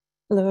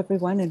Hello,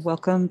 everyone, and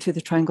welcome to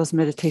the Triangles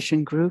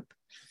Meditation Group.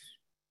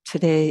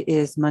 Today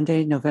is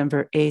Monday,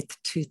 November 8th,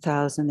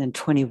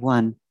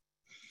 2021.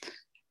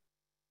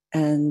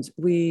 And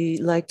we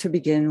like to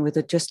begin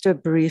with just a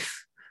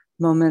brief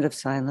moment of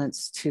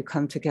silence to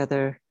come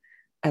together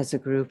as a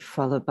group,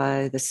 followed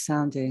by the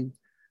sounding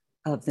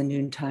of the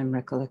noontime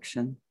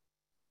recollection.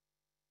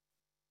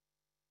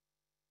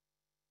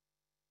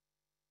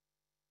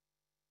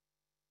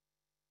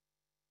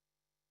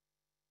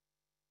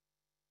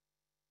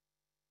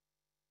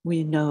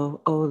 We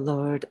know, O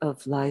Lord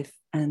of life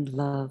and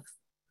love,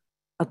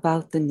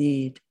 about the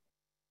need.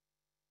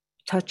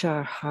 Touch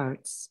our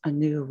hearts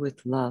anew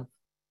with love,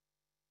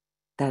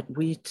 that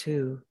we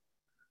too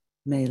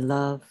may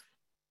love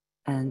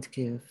and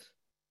give.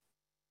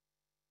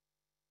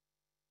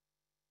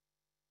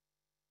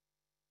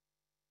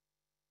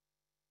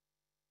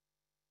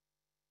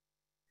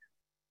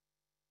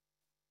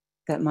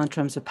 That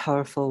mantra is a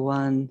powerful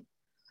one,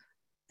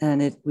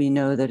 and we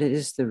know that it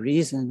is the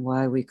reason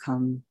why we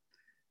come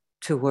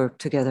to work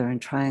together in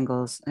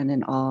triangles and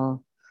in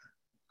all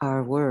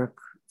our work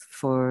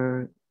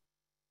for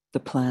the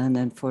plan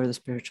and for the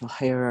spiritual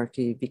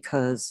hierarchy,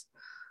 because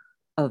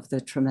of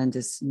the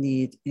tremendous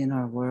need in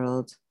our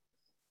world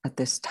at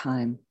this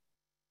time.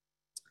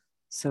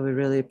 So we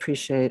really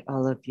appreciate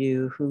all of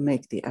you who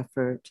make the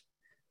effort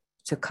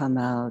to come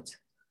out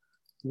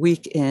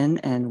week in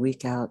and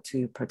week out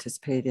to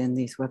participate in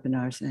these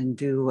webinars and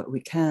do what we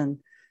can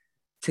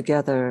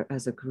together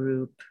as a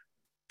group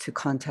to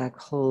contact,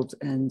 hold,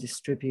 and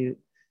distribute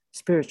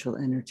spiritual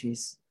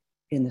energies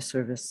in the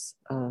service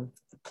of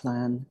the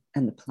plan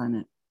and the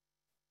planet.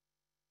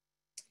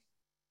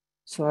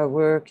 So our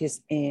work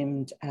is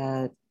aimed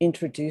at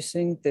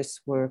introducing this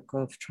work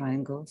of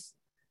triangles,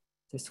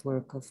 this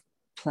work of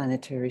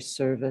planetary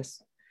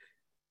service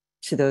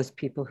to those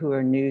people who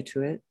are new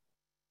to it,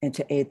 and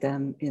to aid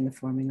them in the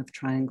forming of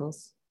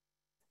triangles.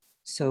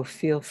 So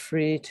feel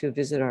free to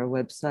visit our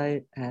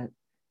website at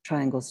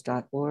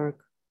triangles.org,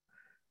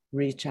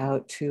 reach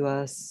out to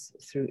us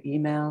through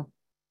email,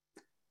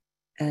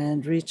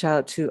 and reach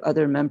out to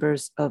other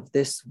members of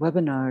this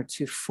webinar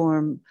to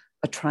form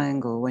a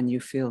triangle when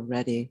you feel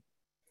ready.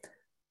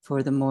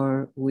 For the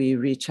more we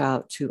reach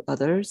out to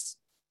others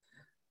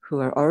who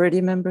are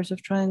already members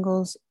of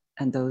triangles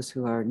and those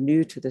who are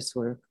new to this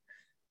work,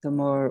 the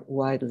more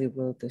widely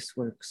will this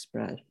work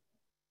spread.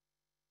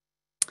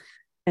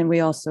 And we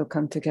also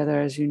come together,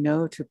 as you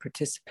know, to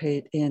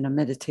participate in a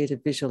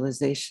meditative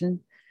visualization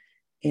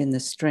in the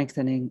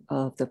strengthening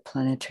of the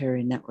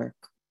planetary network.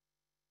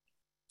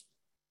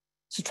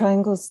 So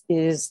triangles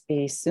is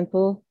a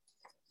simple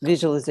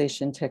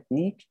visualization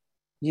technique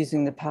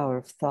using the power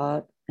of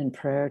thought and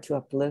prayer to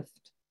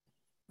uplift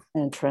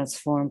and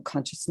transform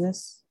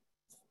consciousness.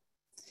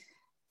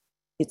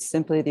 It's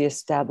simply the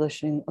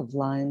establishing of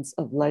lines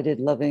of lighted,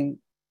 loving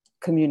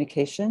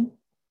communication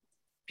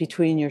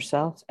between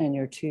yourself and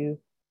your two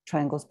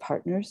triangles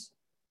partners,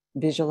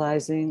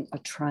 visualizing a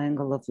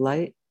triangle of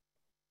light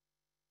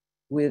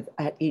with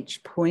at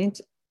each point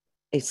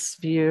a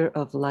sphere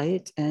of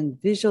light, and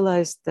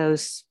visualize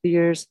those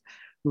spheres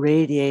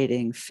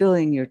radiating,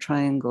 filling your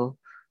triangle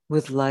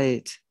with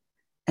light,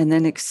 and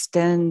then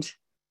extend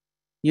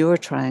your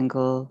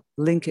triangle,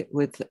 link it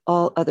with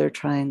all other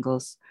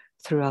triangles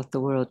throughout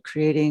the world,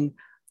 creating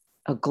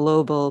a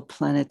global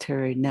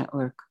planetary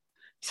network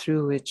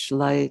through which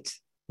light,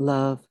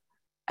 love,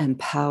 and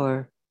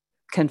power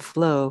can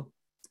flow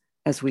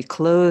as we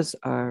close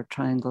our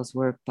triangles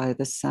work by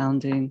the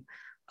sounding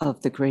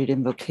of the great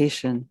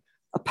invocation,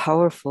 a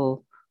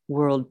powerful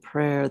world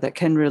prayer that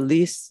can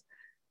release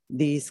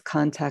these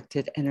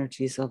contacted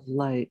energies of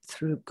light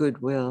through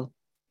goodwill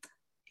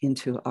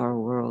into our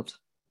world.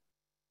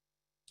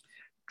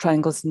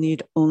 Triangles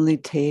need only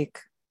take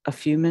a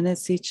few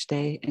minutes each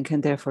day and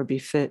can therefore be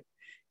fit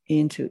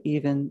into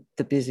even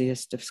the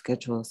busiest of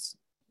schedules.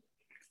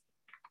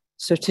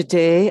 So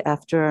today,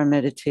 after our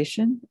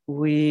meditation,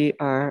 we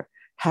are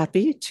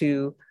happy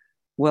to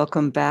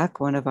welcome back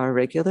one of our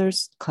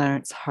regulars,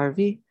 Clarence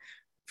Harvey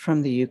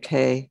from the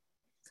UK,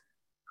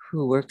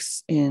 who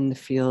works in the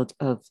field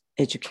of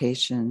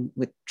education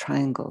with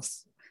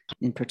triangles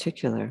in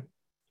particular.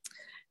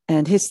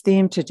 And his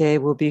theme today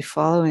will be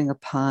following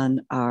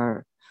upon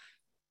our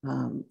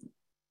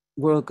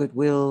World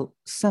Goodwill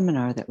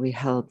seminar that we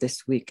held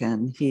this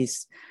weekend.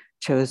 He's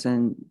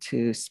chosen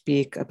to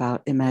speak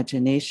about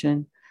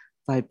imagination,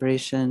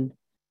 vibration,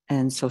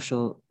 and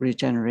social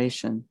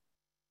regeneration.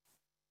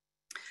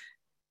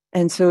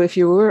 And so if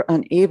you were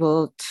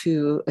unable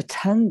to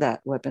attend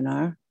that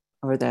webinar,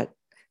 or the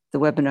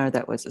webinar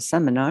that was a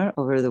seminar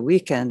over the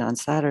weekend on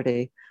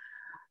Saturday,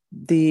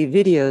 the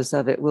videos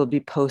of it will be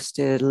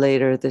posted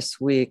later this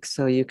week,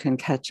 so you can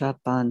catch up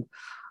on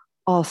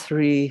all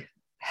three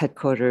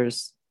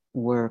headquarters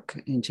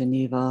work in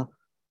Geneva,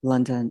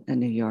 London, and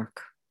New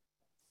York.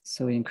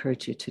 So we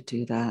encourage you to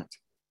do that.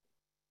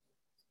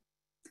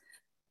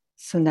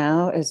 So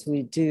now, as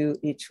we do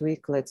each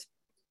week, let's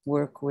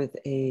work with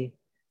a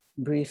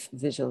brief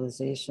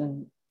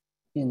visualization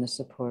in the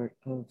support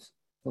of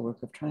the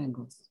work of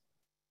triangles.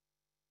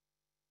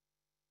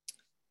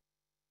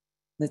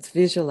 Let's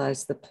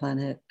visualize the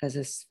planet as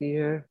a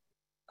sphere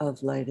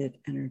of lighted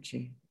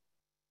energy.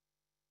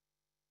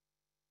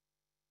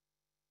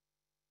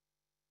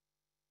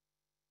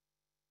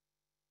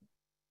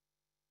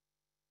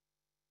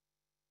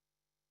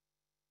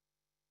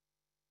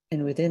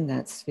 And within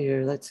that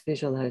sphere, let's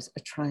visualize a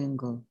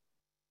triangle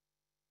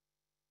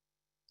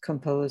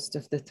composed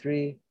of the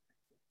three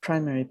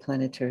primary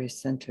planetary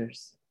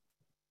centers: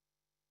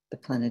 the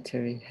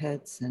planetary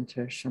head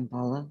center,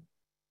 Shambhala,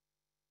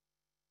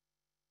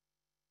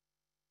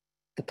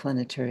 the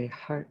planetary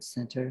heart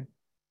center,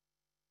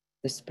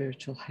 the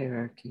spiritual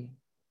hierarchy,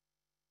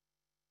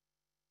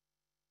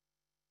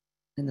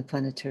 and the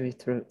planetary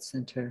throat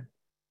center,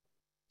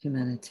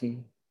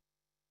 humanity.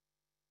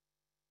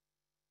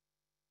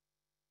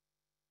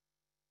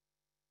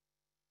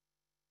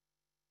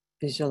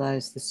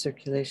 Visualize the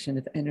circulation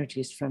of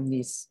energies from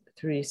these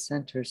three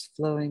centers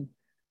flowing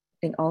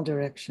in all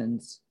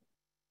directions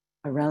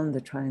around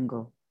the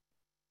triangle,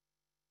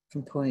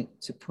 from point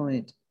to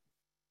point,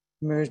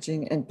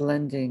 merging and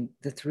blending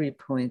the 3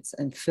 points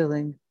and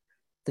filling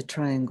the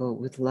triangle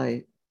with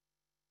light.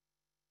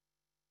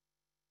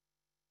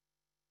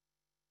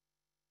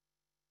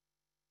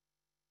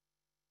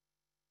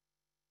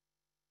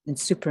 And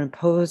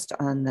superimposed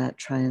on that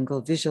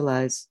triangle,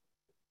 visualize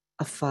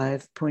a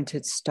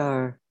 5-pointed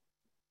star,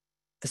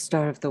 the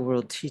star of the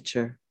world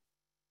teacher,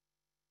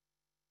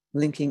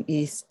 linking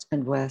east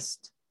and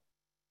west,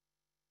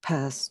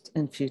 past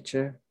and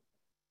future,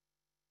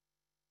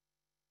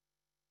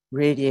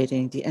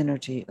 radiating the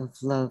energy of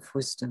love,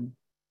 wisdom.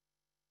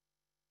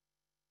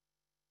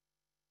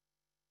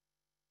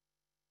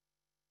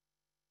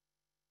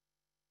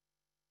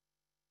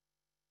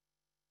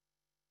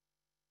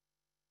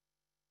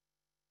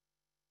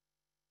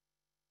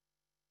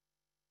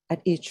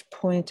 At each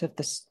point of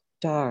the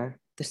star,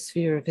 the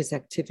sphere of his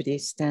activity,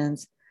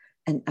 stands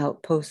an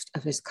outpost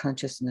of his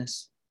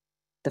consciousness,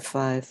 the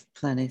 5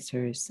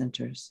 planetary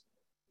centers.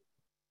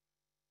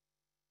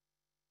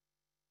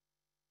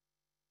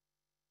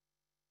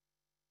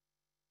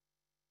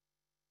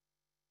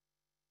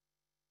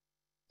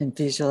 And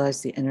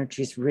visualize the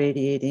energies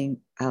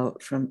radiating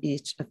out from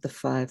each of the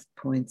 5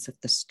 points of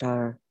the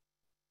star.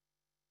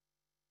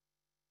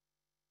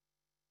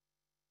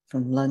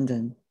 From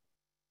London,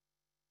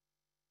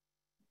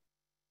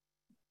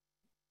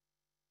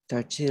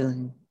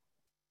 Darjeeling,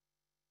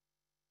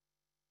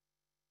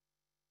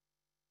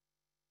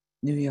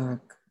 New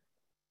York,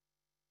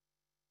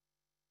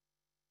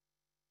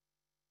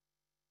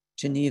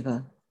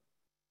 Geneva,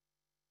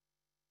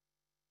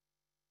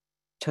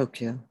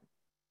 Tokyo.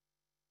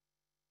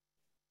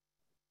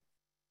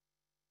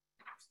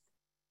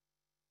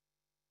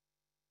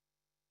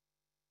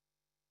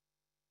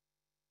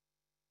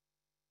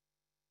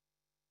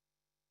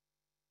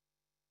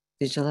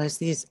 Visualize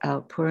these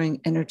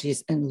outpouring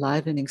energies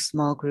enlivening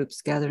small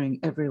groups gathering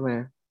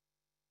everywhere,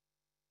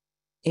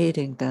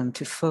 aiding them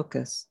to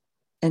focus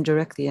and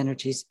direct the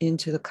energies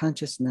into the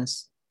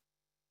consciousness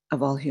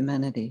of all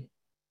humanity,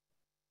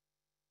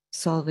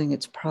 solving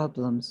its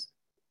problems,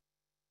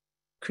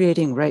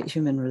 creating right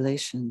human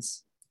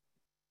relations,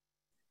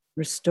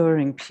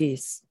 restoring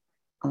peace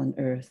on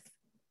earth.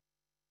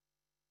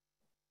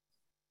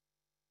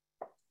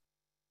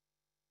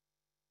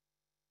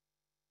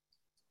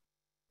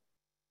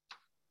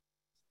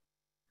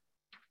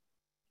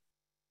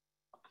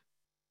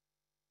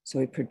 So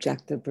we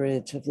project the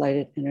bridge of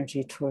lighted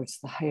energy towards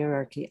the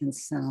hierarchy and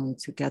sound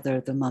together,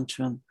 the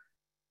mantra,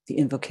 the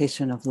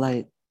invocation of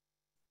light.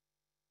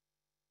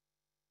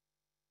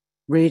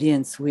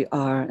 Radiance we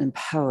are and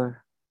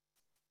power.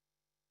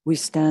 We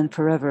stand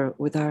forever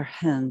with our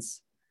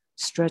hands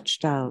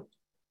stretched out,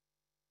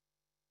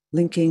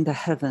 linking the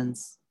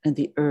heavens and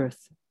the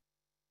earth,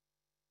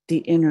 the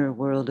inner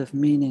world of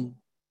meaning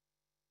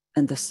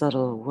and the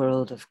subtle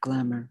world of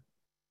glamour.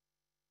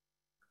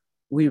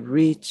 We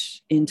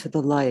reach into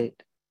the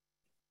light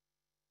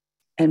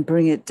and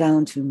bring it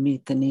down to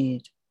meet the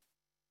need.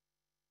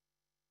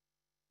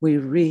 We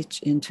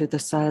reach into the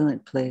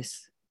silent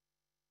place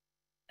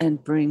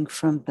and bring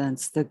from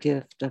thence the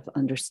gift of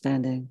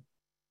understanding.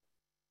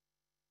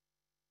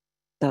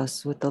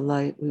 Thus, with the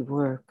light we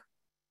work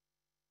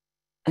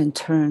and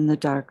turn the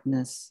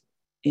darkness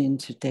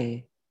into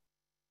day.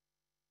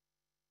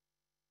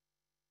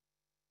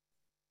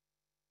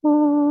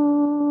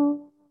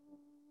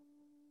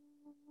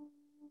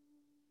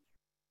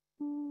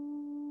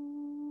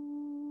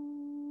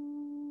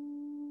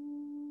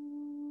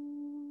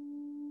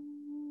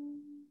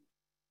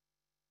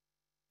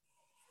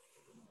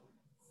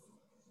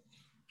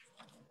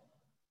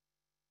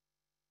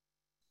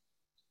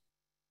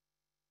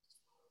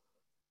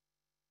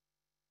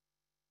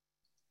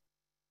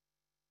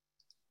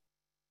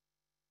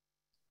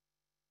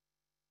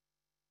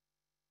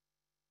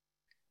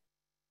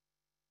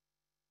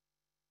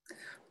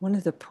 One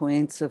of the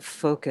points of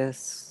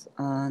focus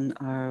on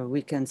our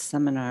weekend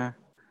seminar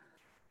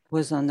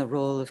was on the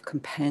role of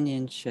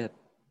companionship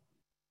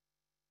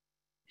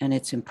and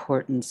its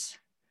importance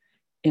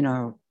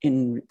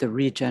in the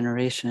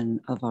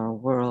regeneration of our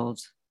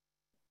world.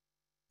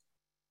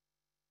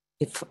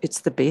 It's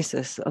the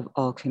basis of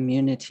all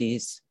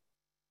communities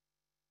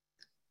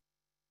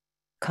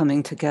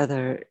coming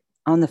together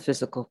on the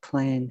physical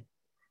plane.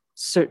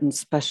 Certain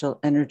special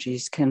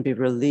energies can be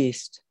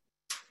released.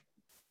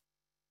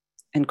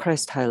 And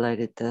Christ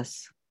highlighted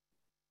this.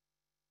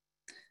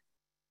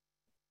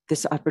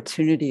 This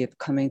opportunity of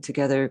coming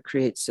together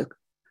creates a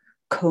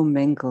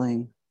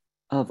commingling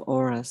of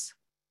auras.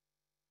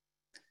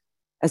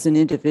 As an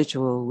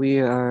individual, we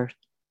are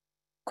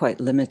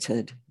quite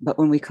limited, but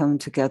when we come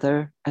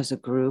together as a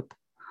group,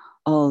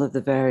 all of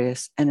the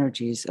various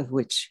energies of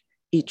which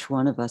each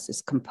one of us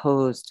is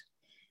composed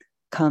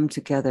come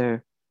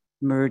together,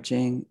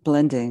 merging,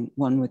 blending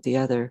one with the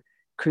other,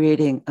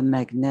 creating a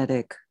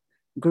magnetic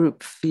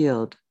group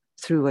field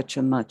through which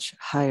a much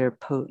higher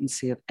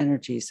potency of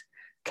energies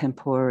can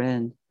pour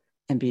in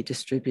and be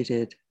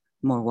distributed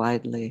more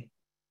widely.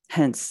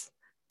 Hence,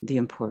 the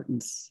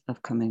importance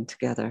of coming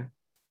together.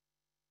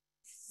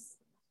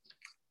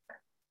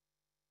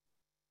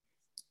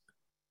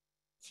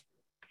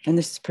 And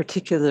this is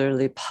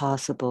particularly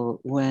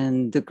possible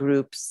when the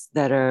groups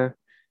that are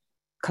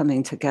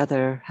coming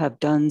together have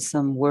done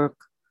some work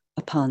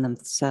upon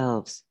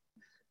themselves,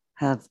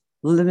 have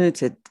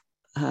limited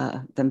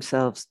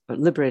themselves or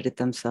liberated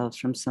themselves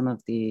from some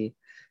of the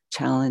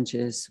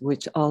challenges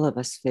which all of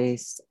us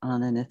face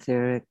on an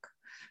etheric,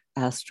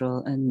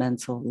 astral, and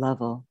mental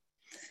level.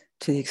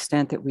 To the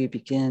extent that we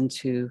begin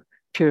to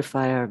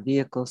purify our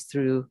vehicles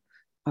through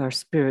our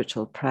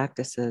spiritual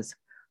practices,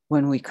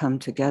 when we come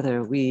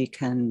together, we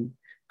can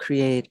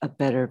create a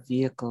better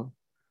vehicle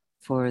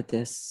for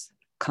this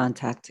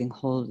contacting,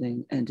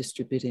 holding, and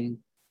distributing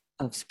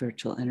of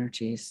spiritual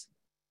energies.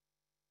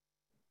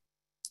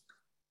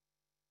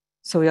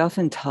 So we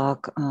often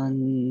talk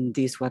on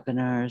these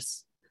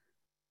webinars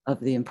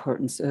of the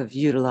importance of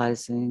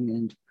utilizing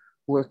and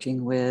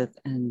working with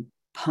and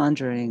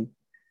pondering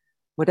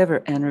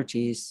whatever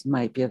energies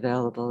might be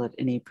available at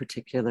any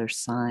particular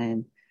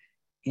sign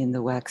in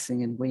the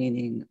waxing and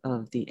waning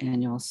of the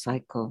annual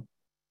cycle.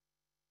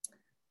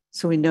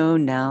 So we know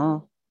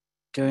now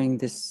during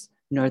this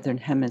Northern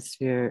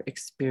Hemisphere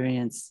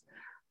experience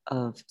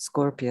of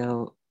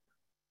Scorpio,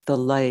 the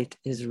light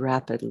is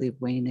rapidly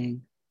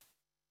waning.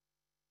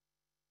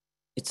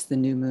 It's the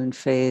new moon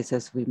phase,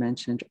 as we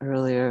mentioned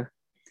earlier,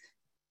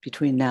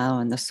 between now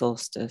and the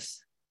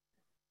solstice.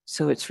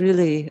 So it's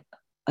really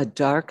a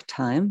dark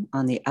time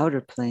on the outer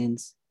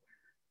planes,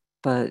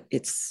 but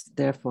it's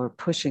therefore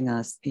pushing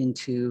us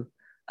into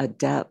a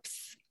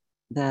depth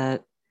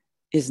that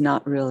is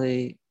not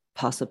really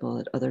possible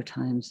at other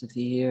times of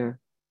the year.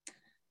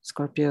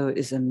 Scorpio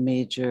is a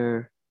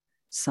major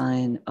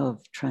sign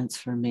of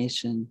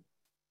transformation.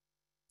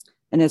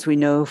 And as we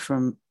know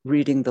from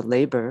reading the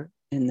labor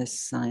in this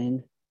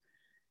sign,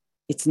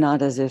 it's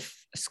not as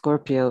if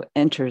Scorpio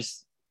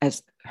enters,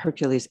 as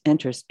Hercules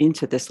enters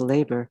into this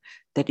labor,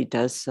 that he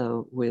does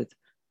so with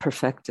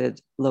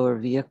perfected lower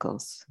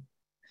vehicles.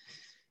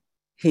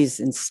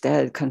 He's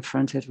instead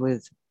confronted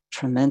with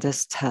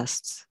tremendous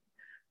tests,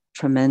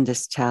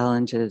 tremendous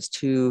challenges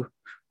to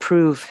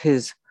prove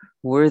his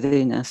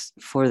worthiness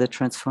for the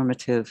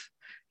transformative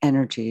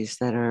energies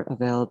that are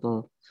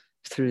available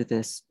through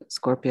this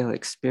Scorpio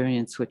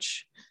experience,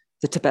 which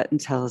the Tibetan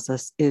tells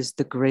us is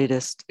the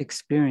greatest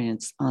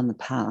experience on the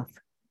path.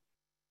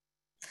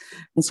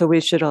 And so we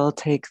should all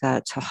take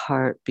that to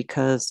heart,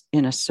 because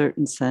in a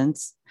certain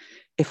sense,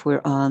 if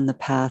we're on the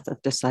path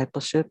of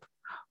discipleship,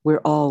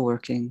 we're all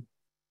working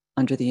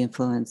under the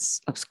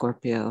influence of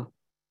Scorpio.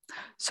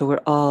 So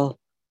we're all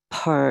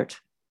part,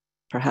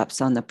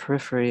 perhaps on the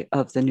periphery,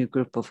 of the new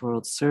group of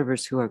world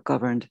servers who are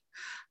governed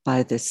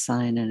by this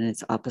sign and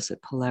its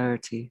opposite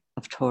polarity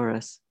of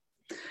Taurus.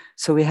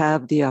 So we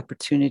have the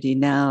opportunity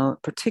now,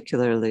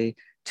 particularly,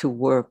 to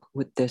work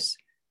with this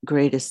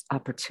greatest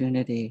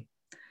opportunity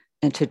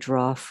and to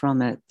draw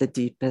from it the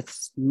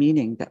deepest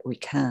meaning that we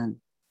can.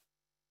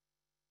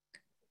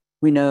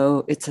 We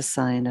know it's a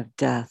sign of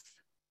death.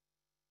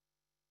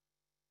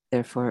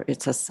 Therefore,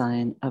 it's a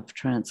sign of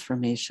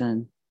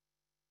transformation.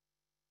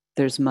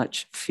 There's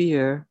much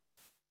fear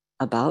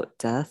about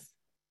death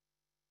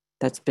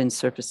that's been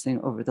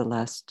surfacing over the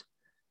last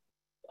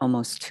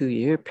almost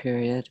 2-year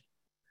period.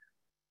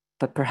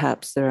 But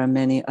perhaps there are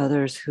many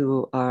others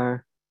who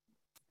are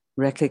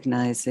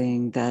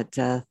recognizing that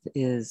death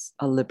is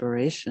a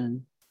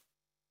liberation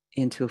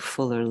into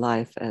fuller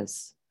life,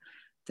 as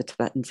the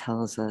Tibetan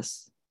tells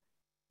us,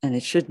 and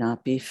it should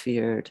not be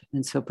feared.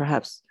 And so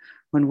perhaps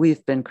when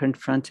we've been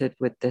confronted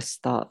with this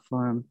thought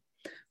form,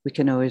 we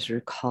can always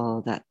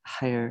recall that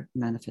higher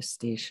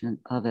manifestation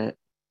of it.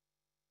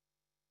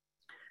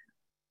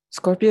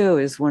 Scorpio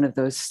is one of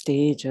those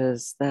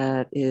stages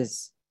that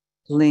is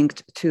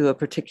linked to a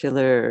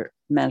particular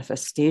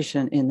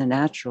manifestation in the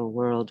natural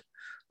world,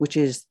 which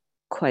is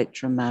quite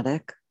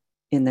dramatic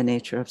in the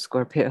nature of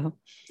Scorpio,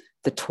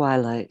 the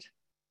twilight.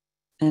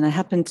 And I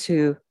happened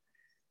to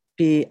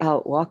be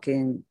out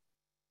walking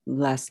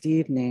last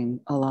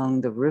evening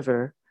along the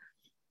river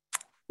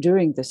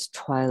during this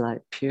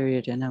twilight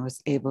period, and I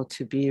was able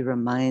to be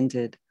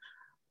reminded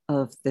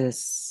of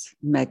this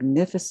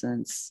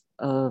magnificence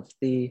of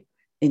the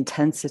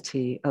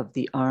intensity of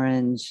the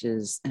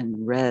oranges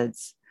and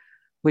reds,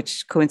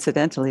 which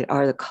coincidentally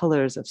are the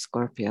colors of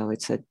Scorpio.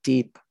 It's a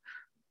deep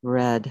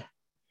red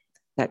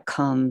that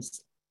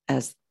comes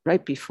as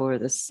right before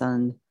the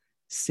sun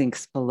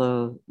sinks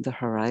below the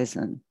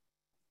horizon.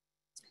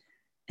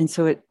 And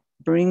so it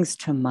brings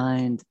to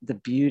mind the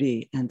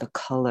beauty and the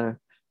color,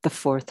 the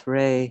fourth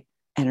ray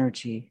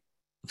energy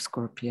of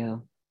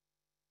Scorpio.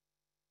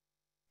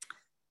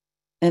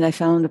 And I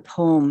found a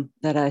poem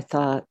that I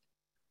thought,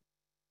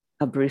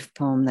 a brief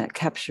poem that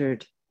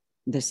captured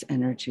this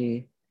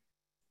energy.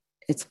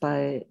 It's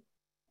by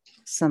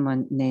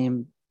someone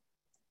named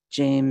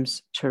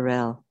James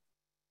Turrell.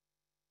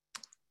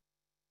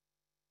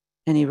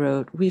 And he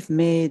wrote,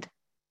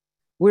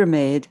 we're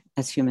made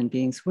as human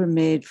beings, we're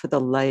made for the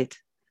light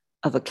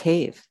of a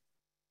cave.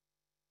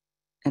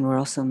 And we're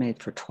also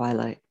made for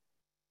twilight.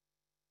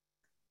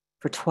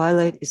 For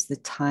twilight is the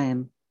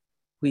time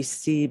we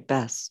see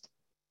best.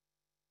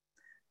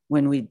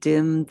 When we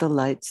dim the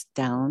lights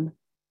down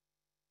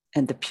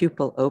and the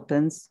pupil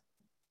opens,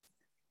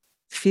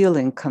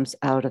 feeling comes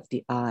out of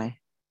the eye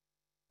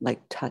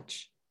like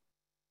touch.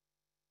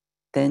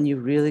 Then you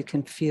really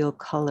can feel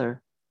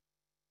color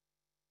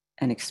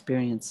and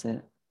experience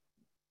it.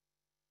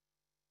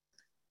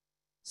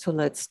 So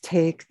let's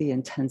take the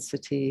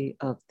intensity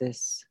of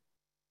this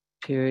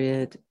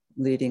period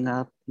leading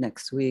up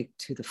next week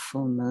to the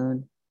full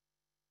moon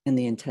and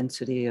the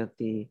intensity of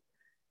the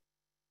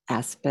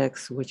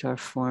aspects which are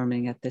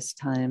forming at this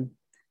time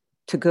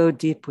to go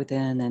deep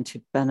within and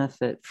to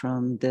benefit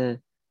from the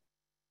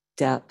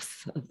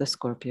depth of the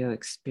Scorpio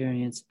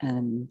experience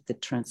and the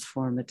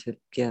transformative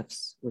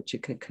gifts which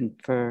it could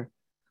confer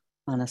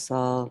on us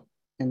all,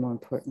 and more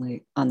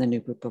importantly, on the new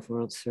group of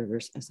world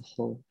servers as a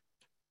whole.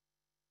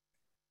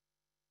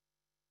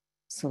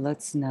 So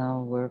let's now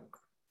work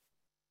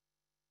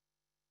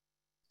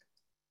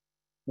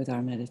with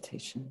our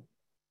meditation.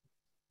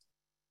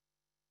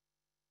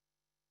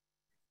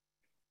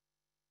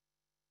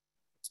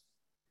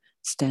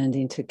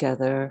 Standing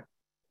together,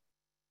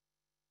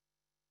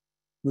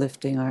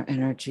 lifting our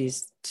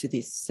energies to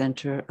the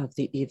center of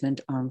the evened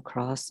arm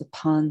cross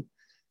upon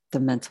the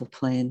mental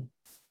plane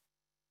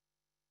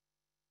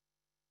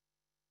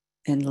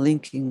and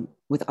linking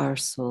with our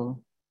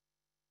soul,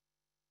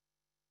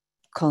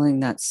 calling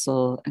that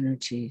soul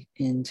energy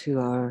into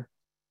our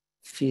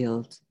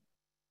field,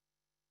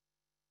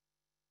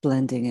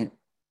 blending it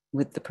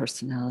with the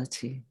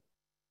personality.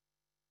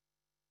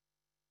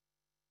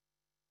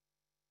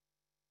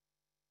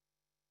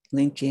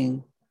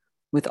 Linking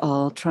with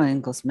all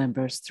triangles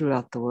members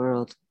throughout the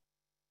world.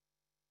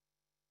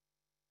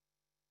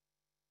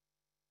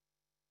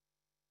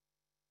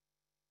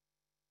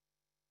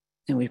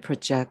 And we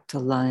project a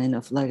line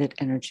of lighted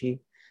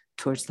energy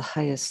towards the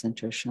highest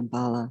center,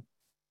 Shambhala,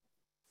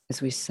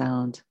 as we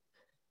sound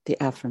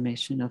the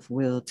affirmation of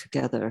will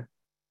together.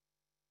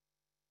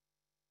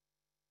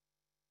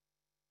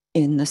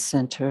 In the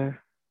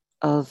center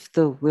of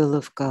the will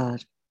of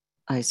God,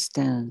 I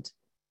stand.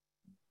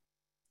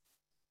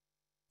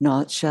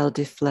 Naught shall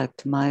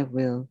deflect my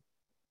will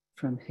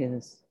from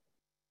his.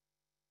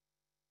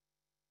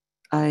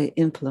 I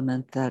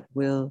implement that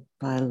will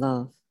by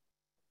love.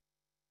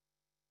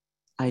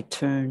 I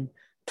turn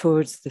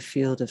towards the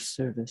field of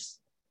service.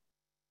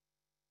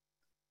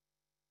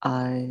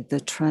 I, the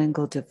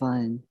triangle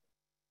divine,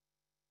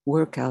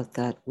 work out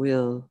that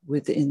will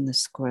within the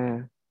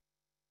square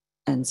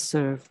and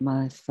serve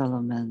my fellow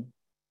men.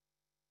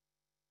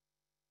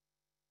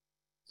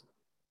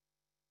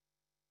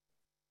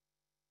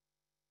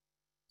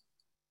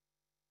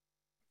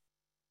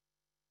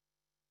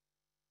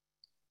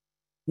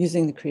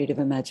 Using the creative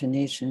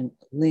imagination,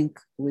 link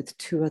with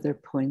two other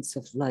points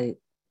of light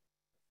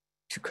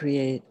to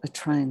create a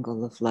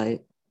triangle of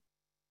light.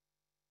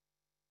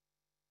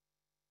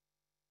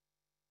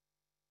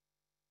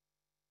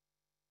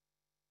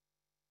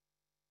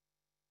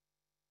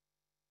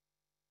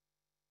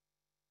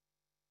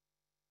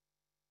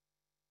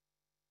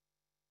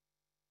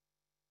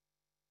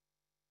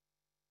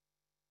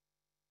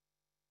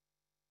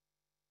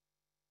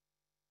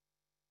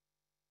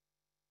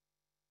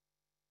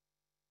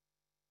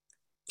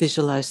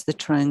 Visualize the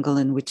triangle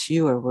in which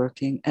you are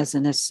working as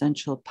an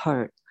essential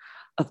part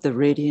of the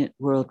Radiant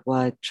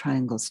Worldwide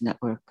Triangles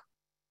Network.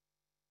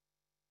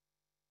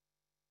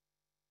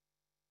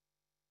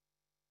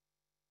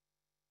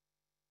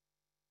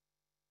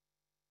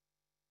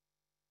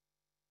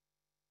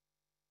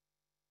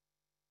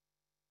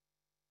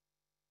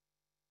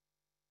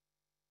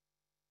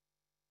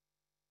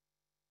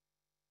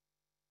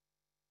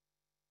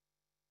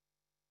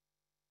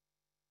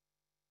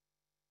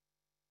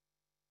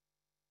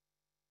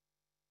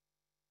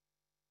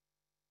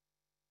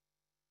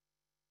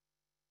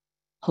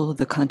 Hold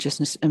the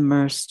consciousness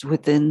immersed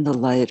within the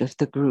light of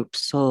the group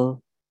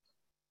soul,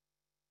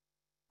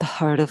 the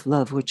heart of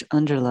love which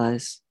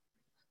underlies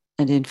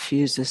and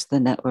infuses the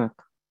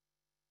network.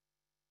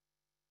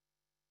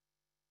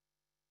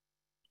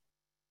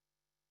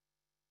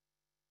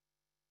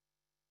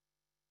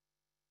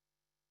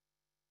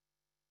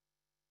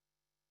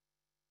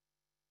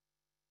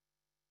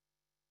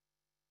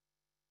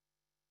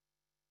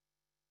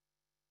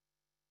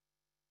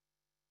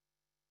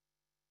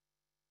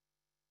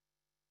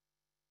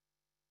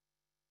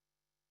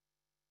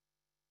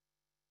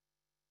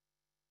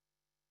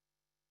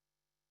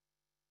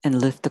 and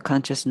lift the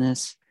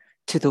consciousness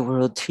to the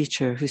world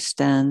teacher who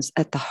stands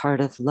at the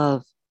heart of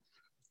love,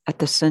 at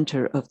the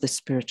center of the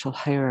spiritual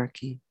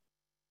hierarchy,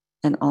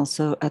 and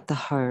also at the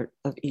heart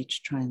of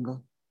each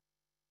triangle.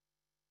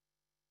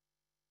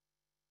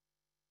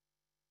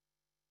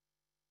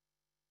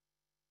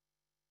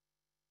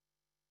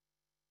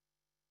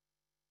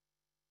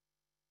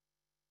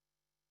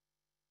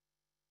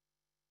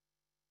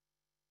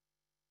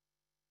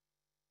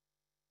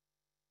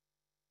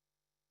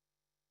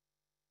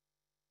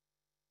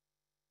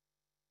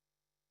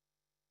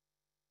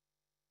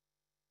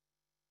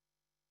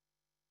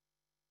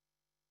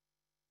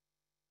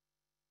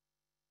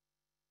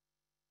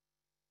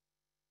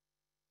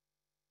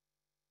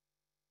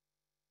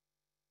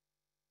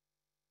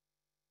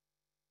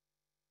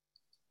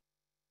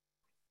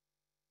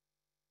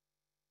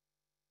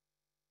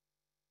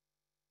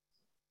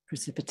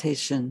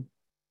 Precipitation.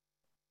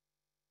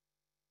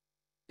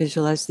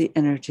 Visualize the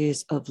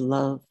energies of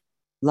love,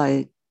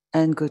 light,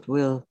 and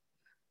goodwill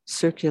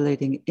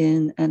circulating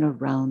in and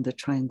around the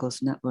triangle's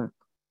network.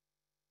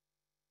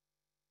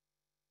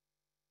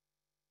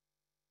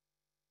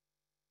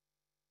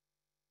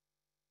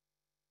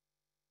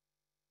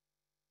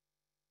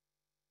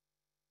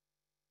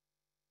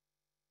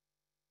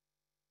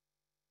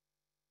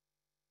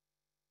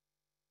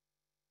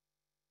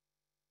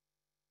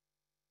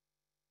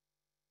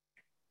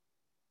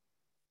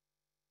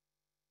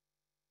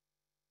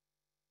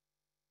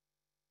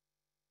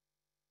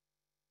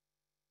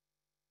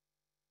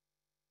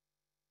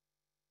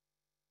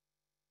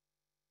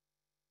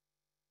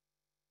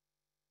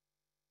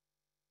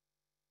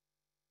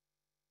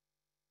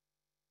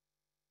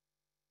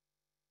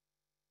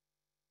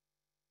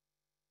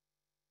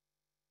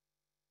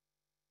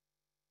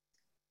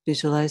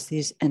 Visualize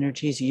these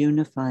energies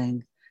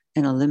unifying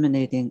and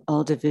eliminating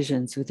all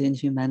divisions within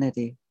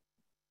humanity,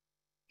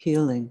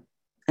 healing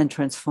and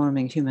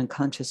transforming human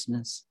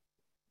consciousness,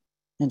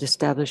 and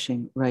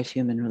establishing right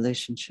human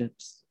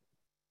relationships.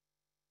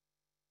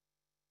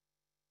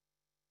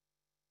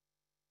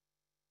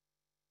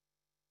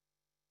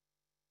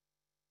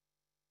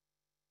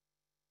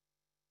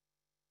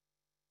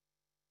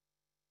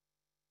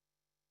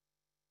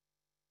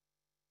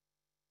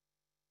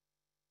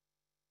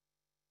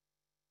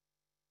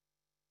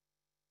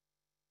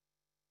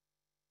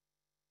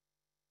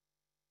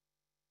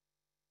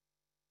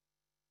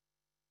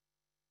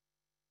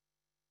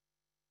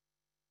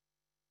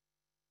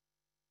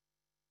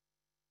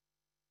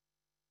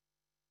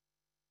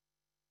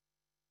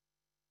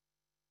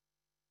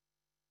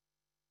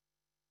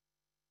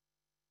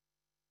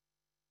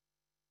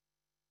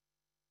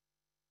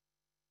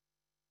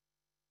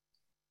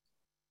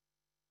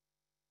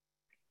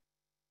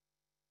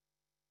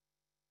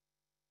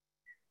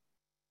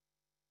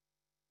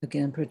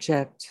 Again,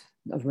 project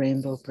a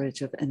rainbow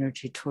bridge of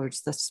energy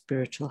towards the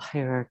spiritual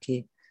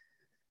hierarchy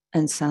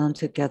and sound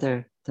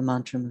together the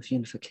mantra of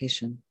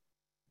unification.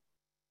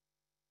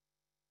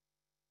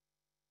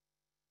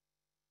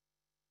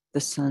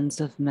 The sons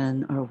of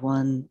men are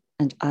one,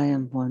 and I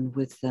am one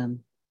with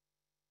them.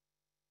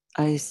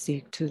 I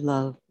seek to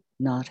love,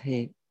 not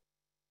hate.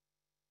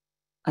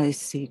 I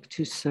seek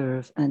to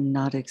serve and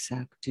not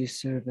exact due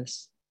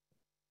service.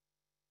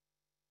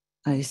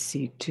 I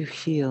seek to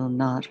heal,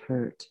 not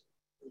hurt.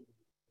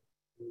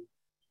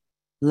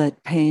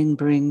 Let pain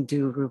bring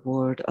due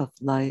reward of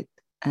light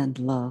and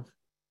love.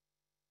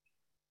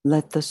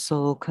 Let the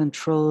soul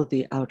control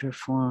the outer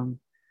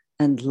form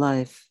and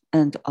life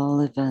and all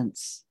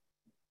events,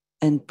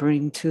 and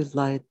bring to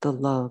light the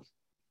love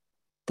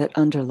that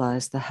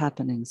underlies the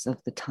happenings of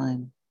the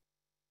time.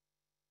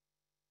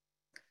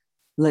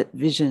 Let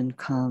vision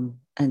come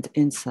and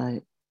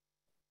insight.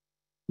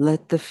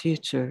 Let the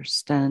future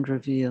stand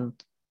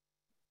revealed.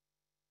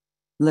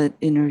 Let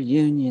inner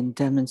union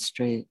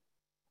demonstrate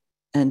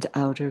and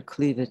outer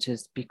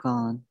cleavages be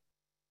gone.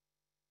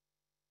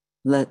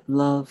 Let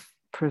love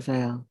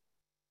prevail.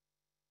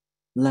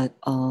 Let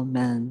all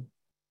men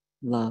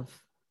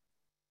love.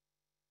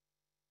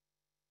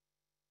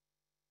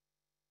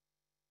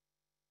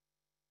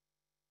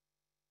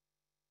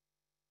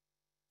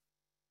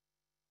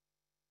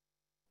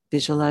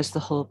 Visualize the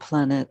whole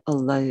planet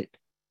alight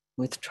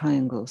with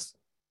triangles.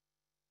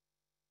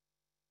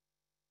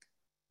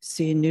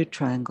 See new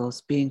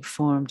triangles being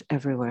formed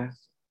everywhere.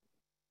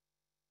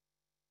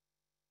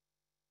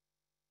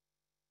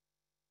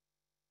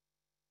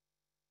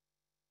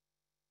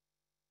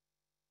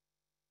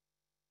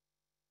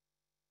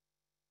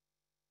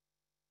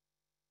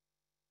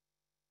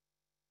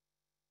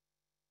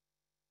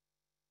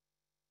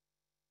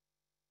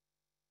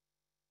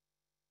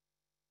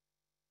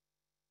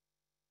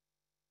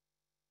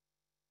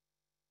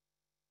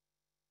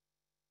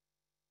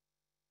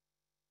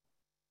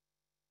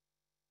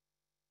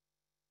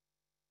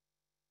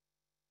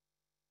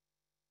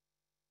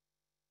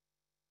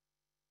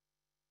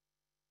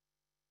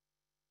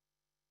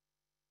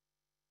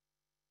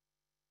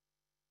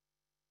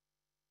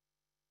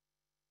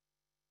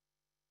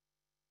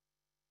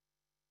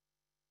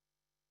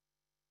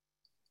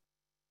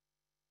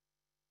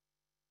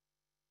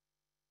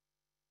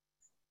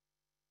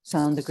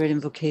 Sound the great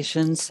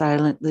invocation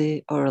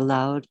silently or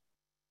aloud.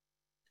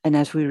 And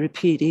as we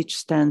repeat each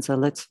stanza,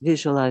 let's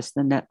visualize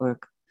the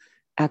network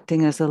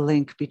acting as a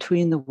link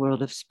between the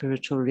world of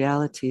spiritual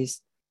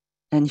realities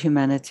and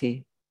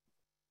humanity,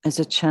 as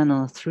a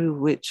channel through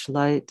which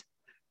light,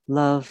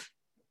 love,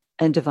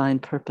 and divine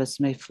purpose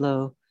may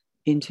flow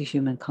into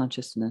human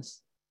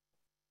consciousness.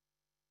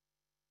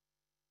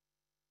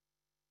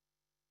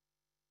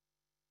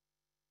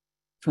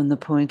 From the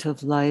point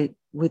of light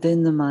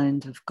within the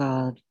mind of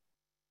God,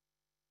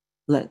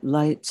 let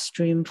light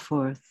stream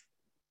forth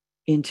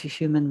into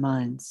human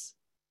minds.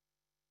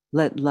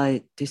 Let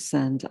light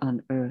descend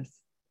on earth.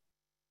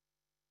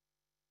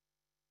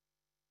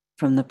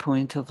 From the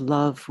point of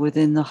love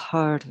within the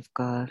heart of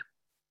God,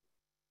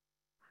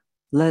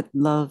 let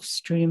love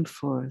stream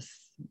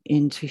forth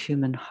into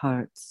human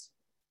hearts.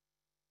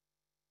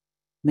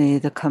 May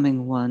the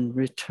coming one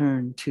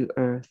return to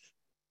earth.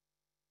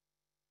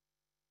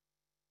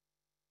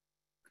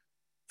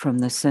 From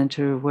the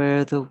center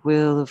where the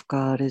will of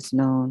God is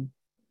known,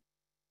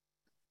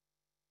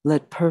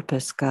 let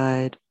purpose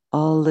guide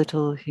all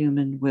little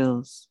human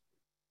wills,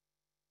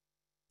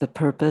 the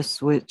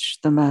purpose which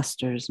the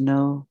masters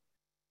know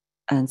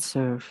and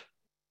serve.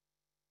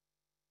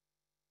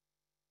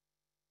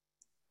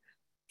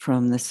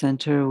 From the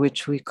center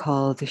which we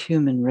call the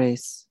human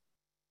race,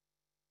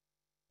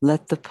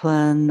 let the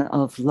plan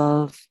of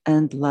love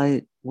and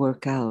light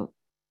work out,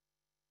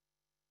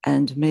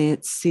 and may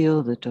it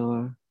seal the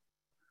door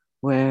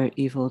where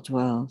evil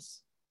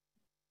dwells.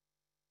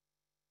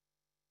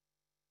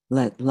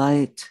 Let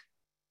light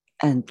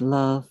and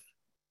love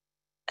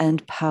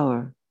and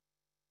power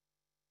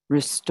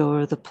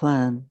restore the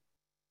plan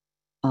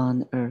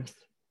on earth.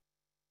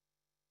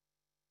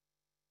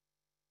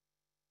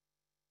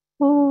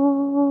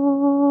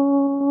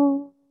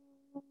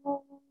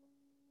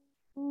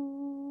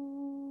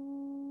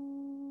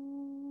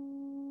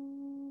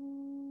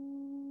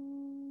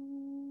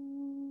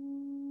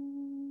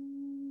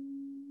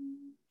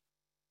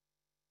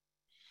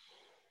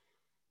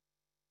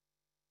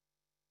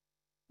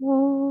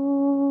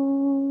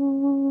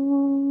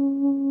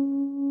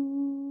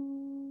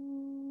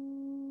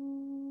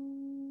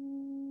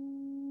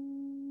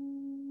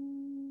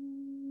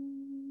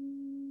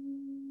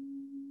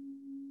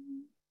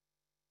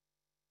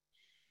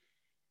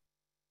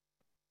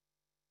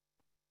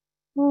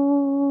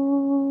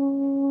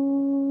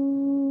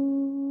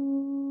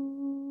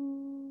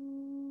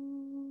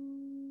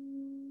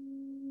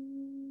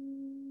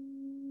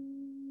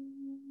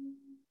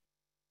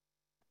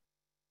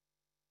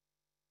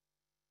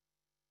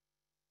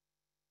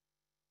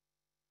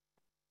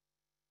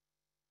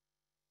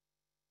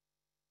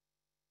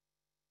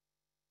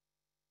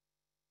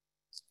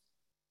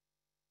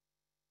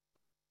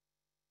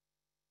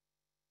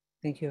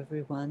 Thank you,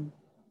 everyone.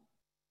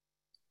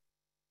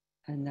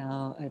 And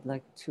now I'd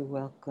like to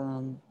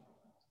welcome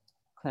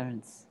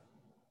Clarence.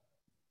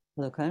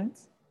 Hello,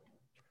 Clarence.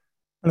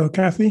 Hello,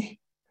 Kathy.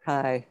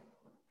 Hi.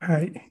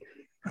 Hi.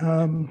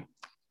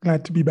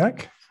 Glad to be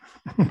back.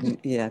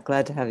 Yeah,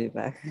 glad to have you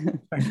back.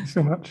 Thank you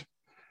so much.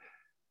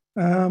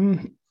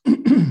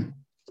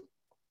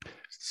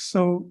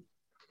 So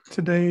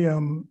today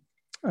I'm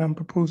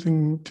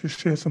proposing to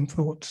share some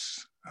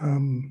thoughts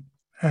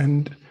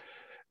and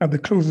at the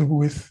close of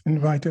which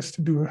invite us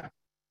to do a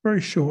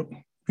very short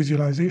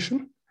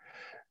visualization,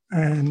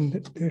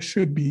 and there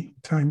should be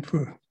time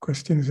for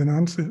questions and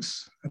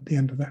answers at the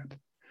end of that.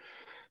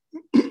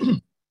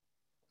 I'm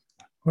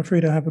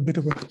afraid I have a bit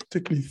of a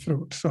tickly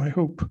throat, so I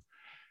hope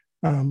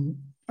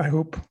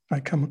I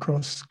come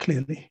across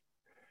clearly.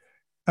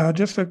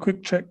 Just a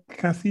quick check,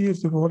 Kathy,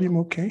 is the volume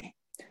okay?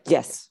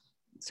 Yes,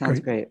 sounds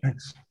great.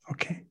 Thanks.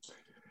 Okay.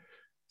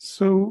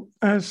 So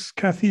as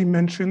Kathy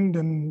mentioned,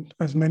 and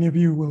as many of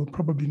you will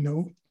probably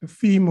know, the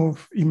theme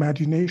of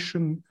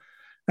imagination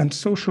and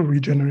social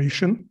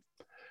regeneration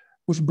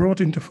was brought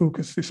into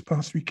focus this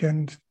past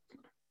weekend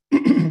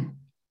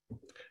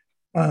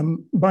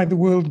by the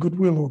World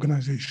Goodwill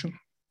Organization,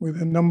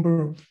 with a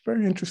number of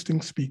very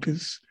interesting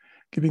speakers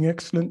giving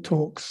excellent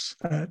talks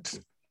at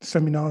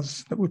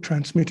seminars that were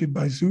transmitted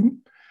by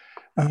Zoom,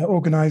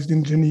 organized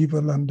in Geneva,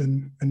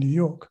 London, and New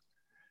York.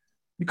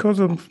 Because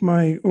of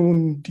my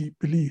own deep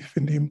belief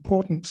in the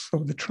importance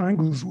of the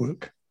Triangle's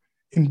work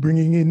in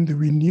bringing in the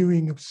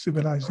renewing of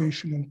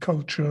civilization and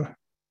culture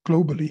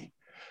globally,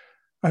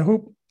 I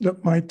hope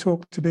that my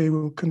talk today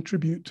will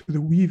contribute to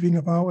the weaving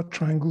of our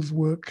Triangle's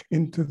work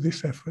into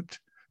this effort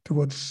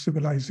towards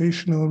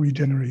civilizational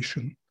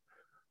regeneration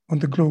on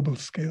the global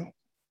scale.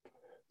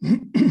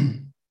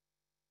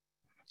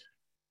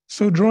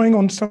 So drawing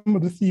on some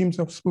of the themes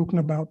I've spoken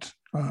about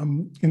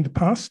in the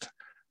past,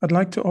 I'd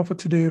like to offer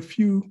today a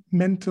few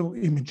mental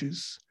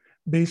images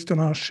based on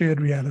our shared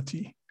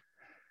reality,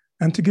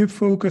 and to give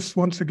focus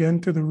once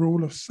again to the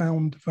role of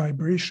sound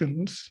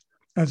vibrations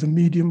as a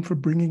medium for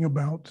bringing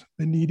about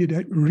the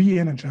needed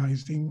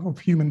re-energizing of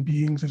human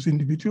beings as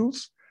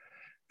individuals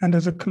and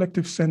as a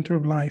collective center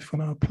of life on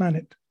our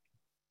planet.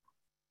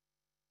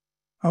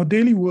 Our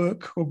daily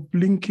work of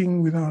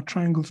linking with our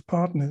triangles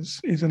partners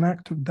is an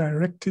act of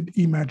directed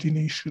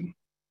imagination.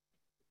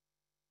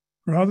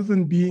 Rather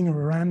than being a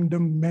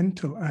random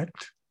mental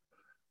act,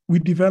 we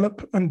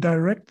develop and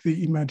direct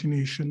the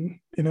imagination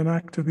in an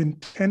act of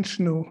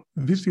intentional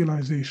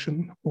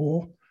visualization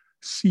or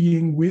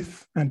seeing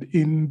with and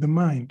in the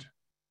mind.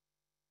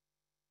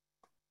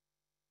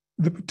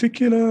 The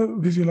particular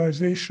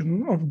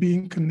visualization of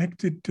being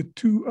connected to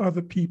two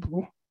other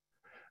people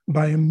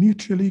by a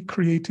mutually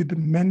created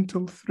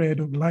mental thread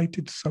of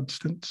lighted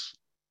substance,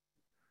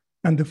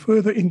 and the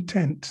further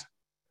intent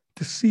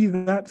to see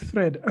that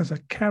thread as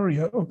a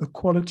carrier of the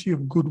quality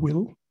of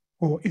goodwill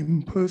or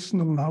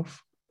impersonal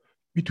love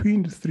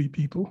between the three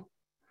people,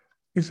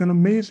 is an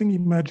amazing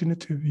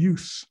imaginative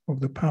use of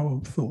the power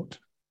of thought.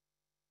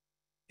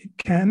 It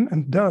can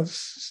and does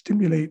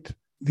stimulate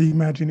the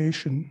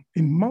imagination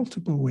in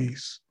multiple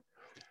ways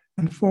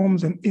and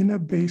forms an inner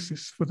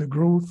basis for the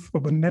growth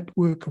of a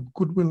network of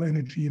goodwill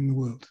energy in the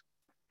world.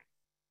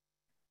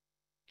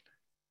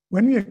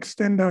 When we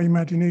extend our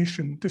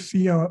imagination to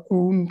see our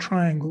own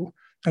triangle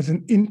as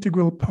an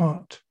integral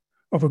part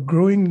of a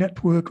growing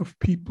network of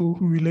people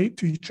who relate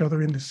to each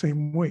other in the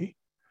same way,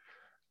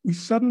 we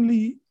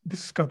suddenly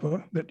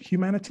discover that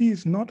humanity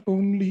is not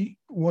only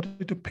what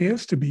it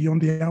appears to be on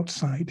the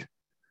outside,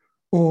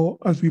 or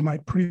as we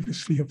might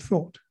previously have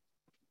thought.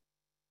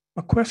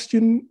 A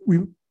question we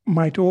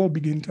might all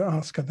begin to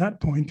ask at that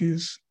point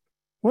is,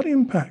 what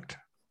impact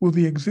will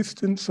the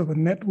existence of a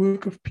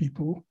network of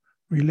people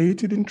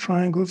related in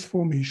triangles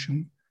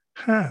formation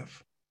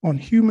have on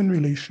human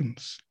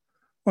relations,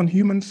 on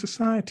human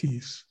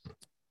societies,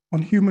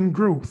 on human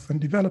growth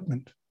and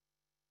development?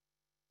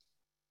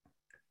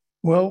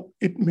 Well,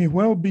 it may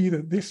well be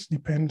that this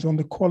depends on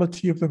the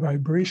quality of the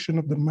vibration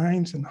of the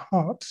minds and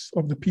hearts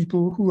of the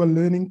people who are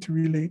learning to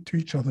relate to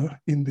each other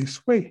in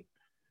this way.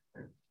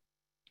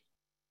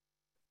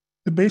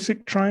 The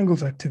basic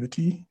triangles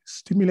activity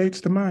stimulates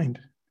the mind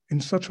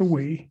in such a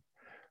way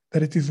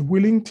that it is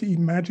willing to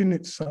imagine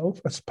itself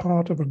as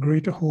part of a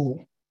greater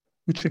whole,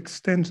 which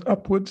extends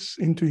upwards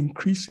into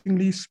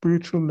increasingly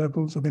spiritual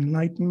levels of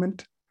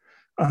enlightenment,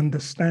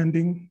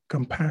 understanding,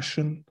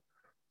 compassion,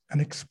 and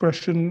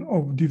expression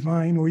of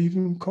divine or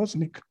even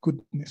cosmic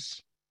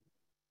goodness.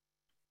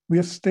 We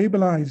are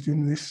stabilized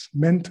in this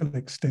mental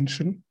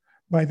extension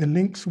by the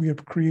links we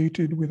have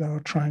created with our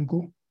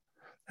triangle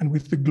and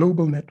with the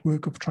global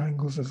network of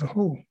triangles as a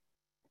whole.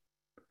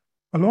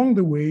 Along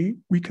the way,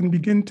 we can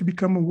begin to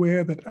become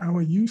aware that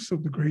our use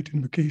of the Great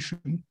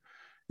Invocation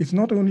is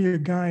not only a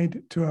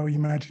guide to our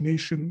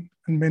imagination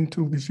and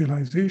mental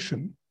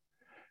visualization,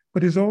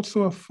 but is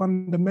also a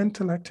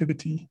fundamental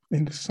activity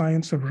in the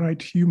science of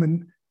right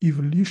human,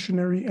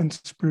 evolutionary, and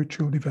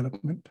spiritual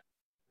development.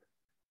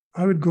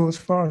 I would go as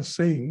far as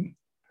saying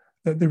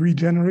that the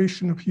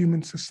regeneration of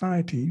human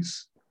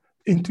societies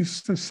into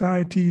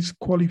societies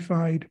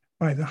qualified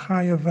by the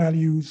higher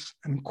values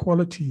and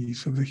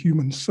qualities of the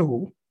human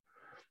soul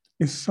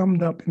is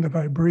summed up in the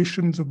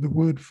vibrations of the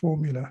word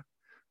formula,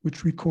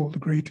 which we call the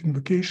Great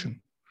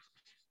Invocation.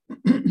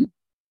 To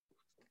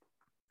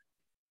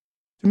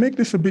make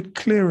this a bit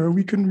clearer,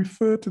 we can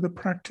refer to the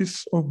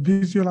practice of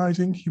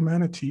visualizing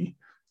humanity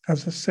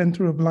as a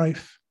center of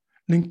life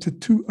linked to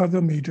two other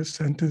major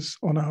centers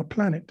on our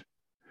planet,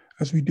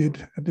 as we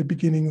did at the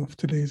beginning of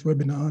today's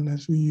webinar and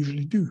as we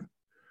usually do.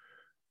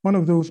 One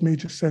of those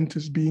major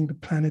centers being the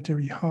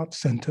planetary heart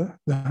center,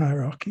 the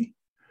hierarchy,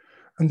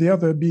 and the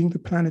other being the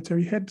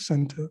planetary head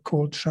center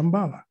called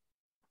Shambhala.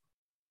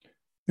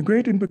 The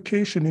Great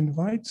Invocation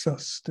invites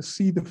us to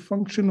see the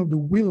function of the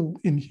will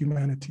in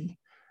humanity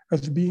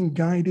as being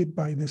guided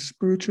by the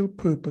spiritual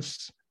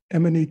purpose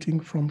emanating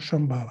from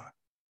Shambhala.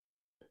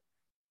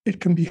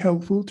 It can be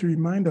helpful to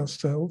remind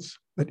ourselves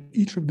that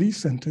each of these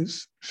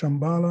centers,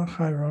 Shambhala,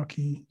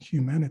 hierarchy,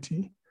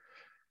 humanity,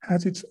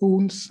 has its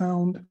own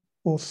sound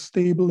or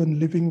stable and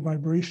living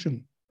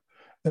vibration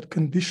that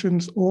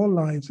conditions all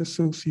lives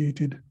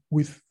associated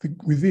with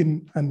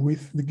within and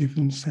with the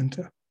given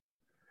center.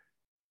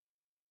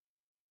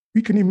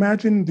 We can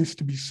imagine this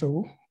to be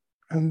so,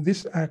 and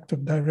this act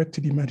of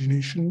directed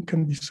imagination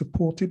can be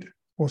supported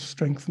or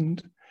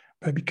strengthened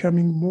by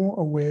becoming more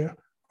aware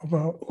of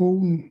our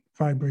own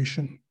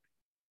vibration.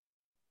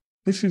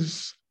 This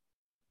is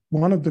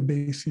one of the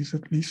bases,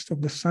 at least,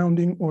 of the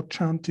sounding or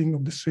chanting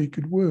of the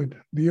sacred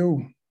word, the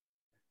Om.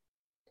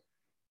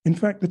 In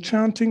fact, the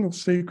chanting of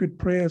sacred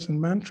prayers and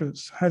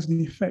mantras has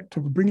the effect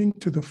of bringing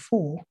to the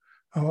fore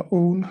our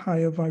own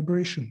higher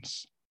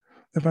vibrations,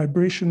 the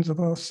vibrations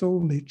of our soul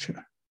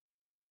nature.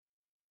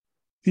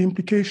 The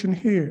implication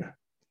here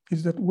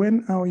is that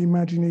when our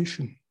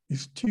imagination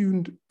is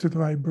tuned to the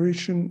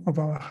vibration of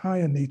our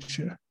higher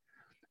nature,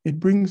 it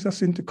brings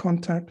us into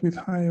contact with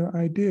higher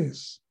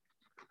ideas,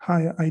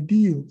 higher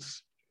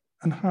ideals,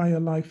 and higher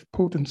life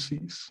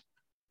potencies.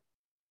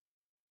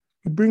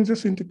 It brings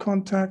us into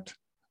contact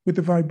with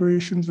the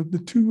vibrations of the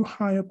two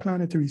higher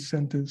planetary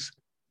centers,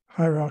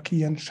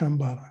 hierarchy and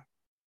Shambhala.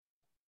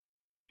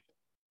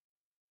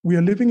 We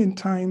are living in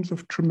times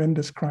of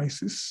tremendous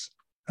crisis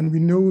And we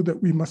know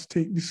that we must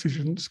take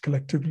decisions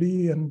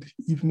collectively and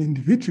even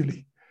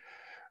individually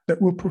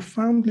that will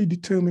profoundly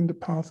determine the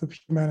path of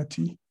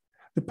humanity,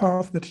 the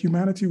path that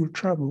humanity will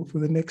travel for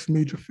the next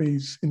major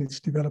phase in its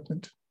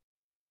development.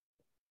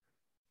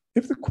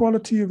 If the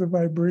quality of the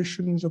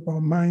vibrations of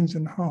our minds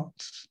and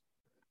hearts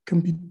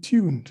can be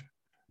tuned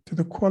to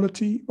the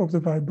quality of the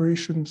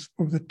vibrations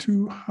of the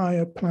two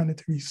higher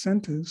planetary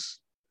centers,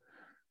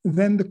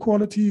 then the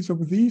qualities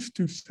of these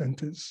two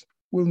centers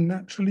will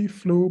naturally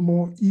flow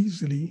more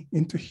easily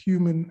into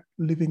human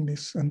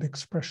livingness and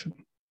expression.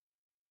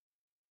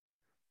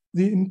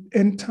 The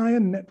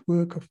entire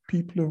network of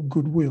people of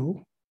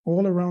goodwill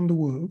all around the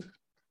world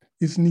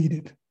is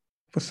needed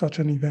for such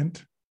an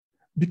event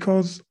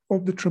because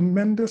of the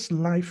tremendous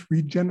life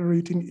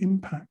regenerating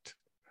impact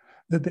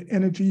that the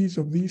energies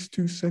of these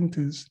two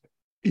centers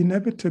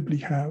inevitably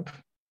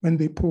have when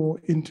they pour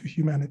into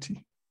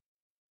humanity.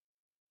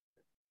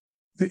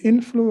 The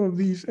inflow of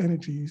these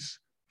energies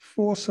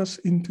force us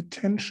into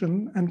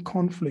tension and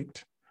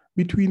conflict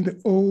between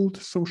the old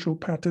social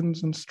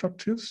patterns and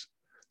structures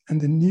and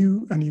the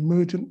new and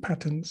emergent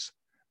patterns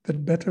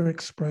that better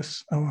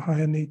express our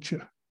higher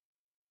nature.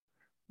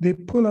 They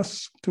pull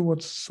us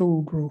towards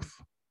soul growth,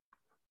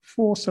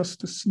 force us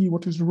to see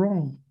what is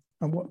wrong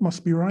and what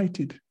must be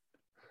righted,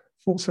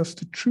 force us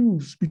to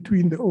choose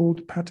between the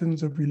old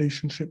patterns of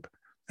relationship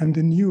and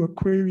the new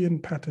Aquarian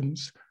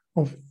patterns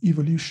of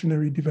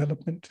evolutionary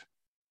development.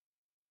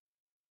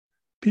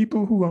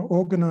 People who are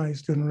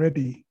organized and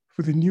ready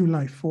for the new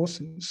life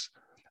forces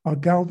are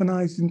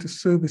galvanized into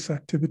service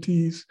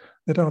activities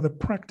that are the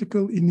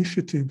practical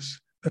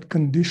initiatives that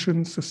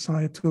condition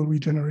societal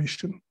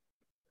regeneration.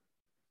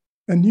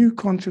 A new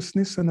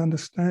consciousness and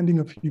understanding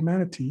of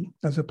humanity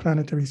as a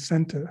planetary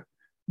center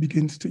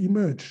begins to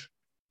emerge.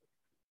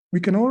 We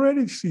can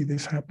already see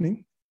this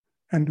happening,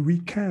 and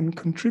we can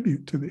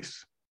contribute to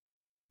this.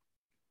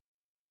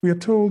 We are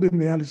told in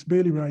the Alice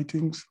Bailey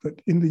writings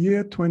that in the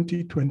year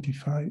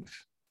 2025,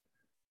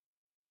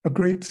 a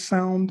great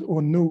sound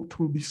or note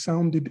will be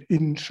sounded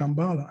in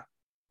Shambhala.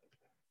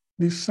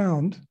 This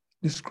sound,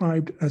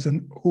 described as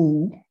an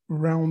O,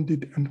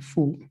 rounded and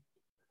full,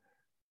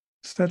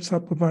 sets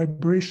up a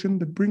vibration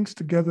that brings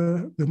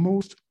together the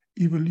most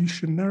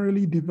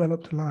evolutionarily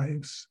developed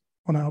lives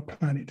on our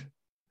planet,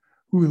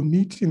 who will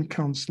meet in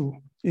council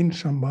in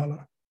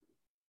Shambhala.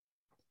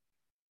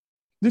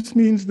 This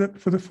means that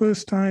for the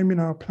first time in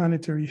our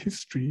planetary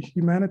history,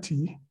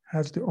 humanity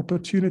has the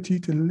opportunity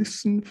to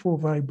listen for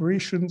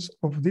vibrations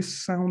of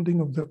this sounding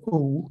of the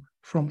O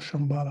from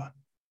Shambhala.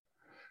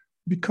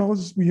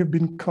 Because we have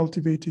been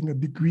cultivating a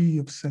degree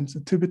of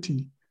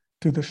sensitivity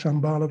to the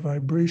Shambhala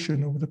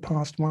vibration over the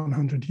past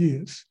 100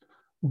 years,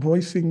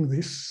 voicing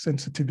this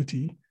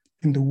sensitivity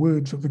in the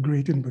words of the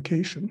Great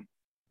Invocation,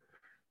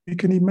 we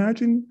can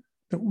imagine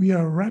that we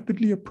are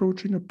rapidly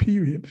approaching a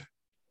period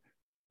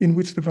in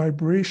which the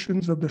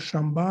vibrations of the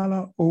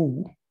Shambhala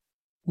O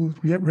will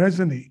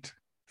resonate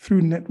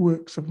through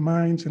networks of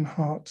minds and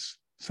hearts,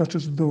 such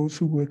as those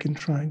who work in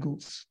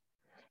triangles,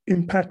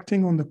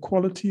 impacting on the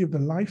quality of the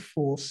life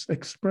force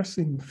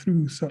expressing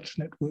through such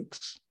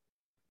networks.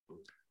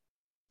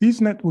 These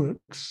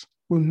networks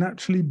will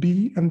naturally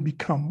be and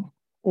become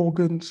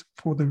organs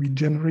for the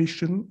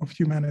regeneration of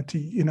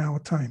humanity in our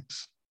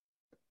times.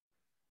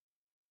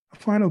 A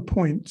final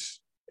point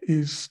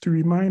is to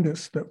remind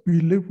us that we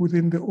live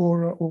within the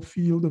aura or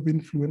field of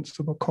influence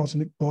of a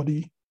cosmic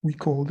body we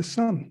call the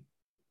sun.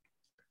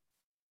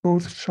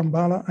 Both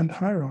Shambhala and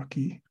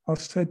hierarchy are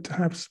said to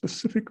have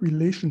specific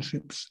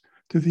relationships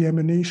to the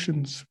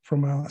emanations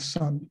from our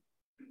sun.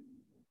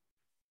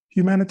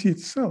 Humanity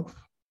itself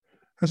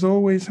has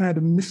always had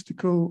a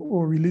mystical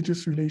or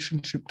religious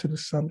relationship to the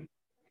sun,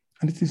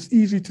 and it is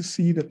easy to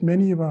see that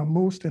many of our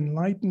most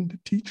enlightened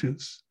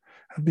teachers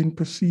have been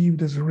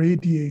perceived as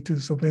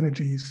radiators of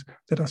energies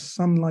that are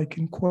sun-like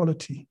in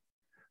quality: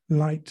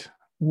 light,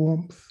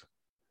 warmth,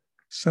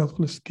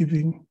 selfless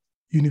giving,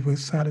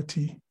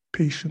 universality,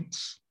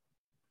 patience.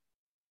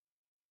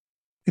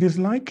 It is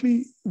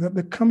likely that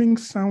the coming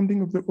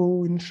sounding of the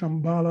O in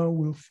Shambhala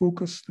will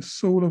focus the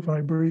solar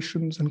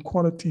vibrations and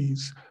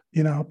qualities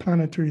in our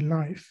planetary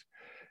life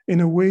in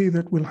a way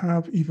that will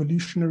have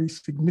evolutionary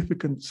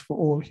significance for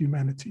all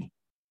humanity.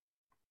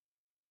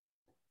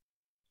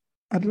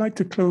 I'd like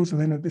to close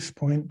then at this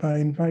point by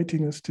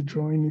inviting us to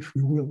join, if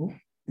we will,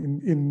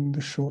 in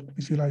the short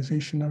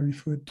visualization I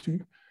referred to,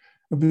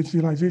 a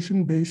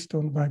visualization based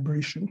on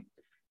vibration.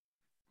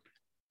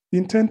 The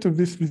intent of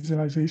this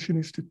visualization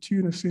is to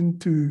tune us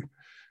into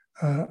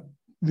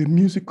the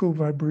musical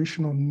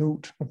vibrational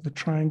note of the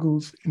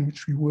triangles in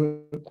which we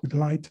work with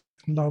light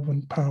and love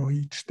and power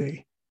each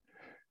day,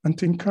 and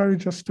to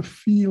encourage us to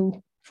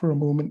feel for a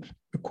moment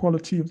the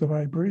quality of the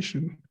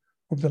vibration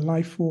of the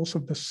life force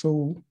of the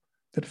soul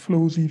that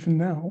flows even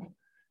now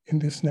in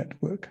this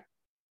network.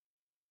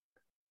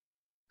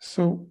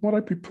 So what I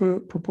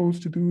propose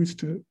to do is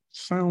to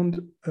sound,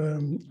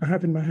 I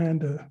have in my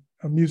hand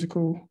a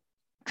musical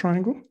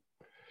triangle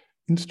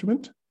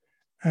instrument,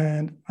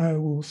 and I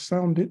will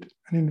sound it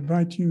and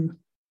invite you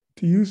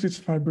to use its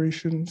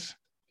vibrations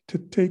to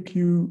take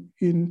you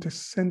into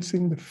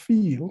sensing the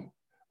feel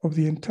of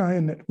the entire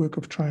network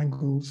of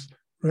triangles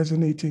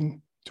resonating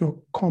to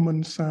a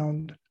common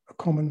sound, a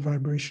common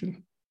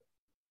vibration.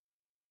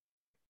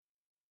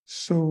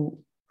 So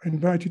I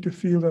invite you to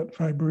feel that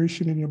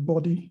vibration in your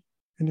body,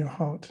 in your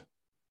heart,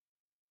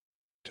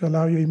 to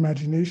allow your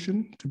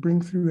imagination to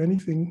bring through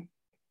anything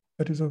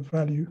that is of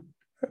value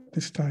at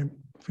this time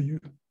for you.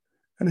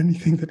 And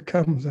anything that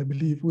comes, I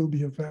believe, will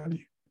be of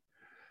value.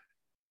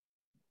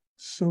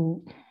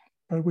 So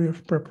by way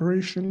of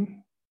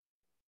preparation,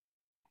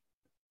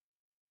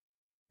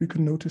 we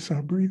can notice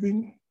our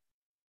breathing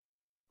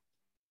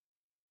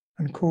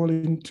and call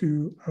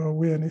into our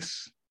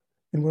awareness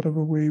in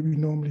whatever way we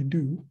normally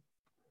do,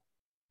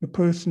 the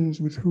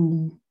persons with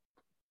whom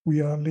we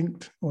are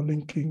linked or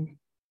linking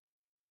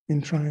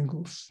in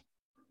triangles.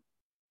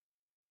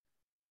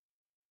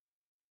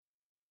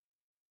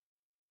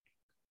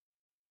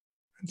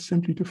 And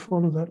simply to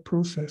follow that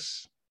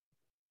process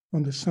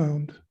on the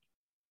sound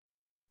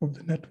of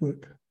the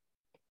network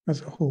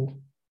as a whole.